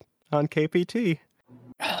TPK'd on KPT.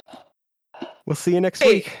 We'll see you next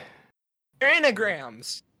Hey. week. They're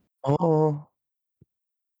anagrams. Oh.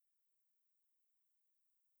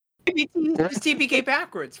 Just TPK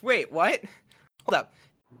backwards. Wait, what? Hold up.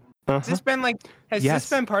 Has this been like? Has Yes.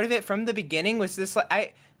 this been part of it from the beginning? Was this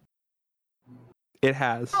like? It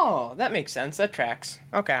has. Oh, that makes sense. That tracks.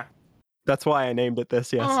 Okay. That's why I named it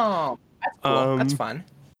this, yes. Oh, that's cool. That's Um, fun.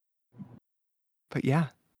 But yeah.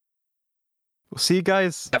 We'll see you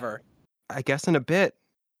guys, Ever. I guess, in a bit.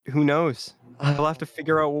 Who knows? We'll have to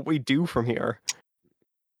figure out what we do from here.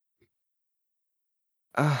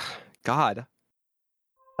 God. Oh,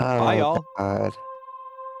 Bye, y'all. God.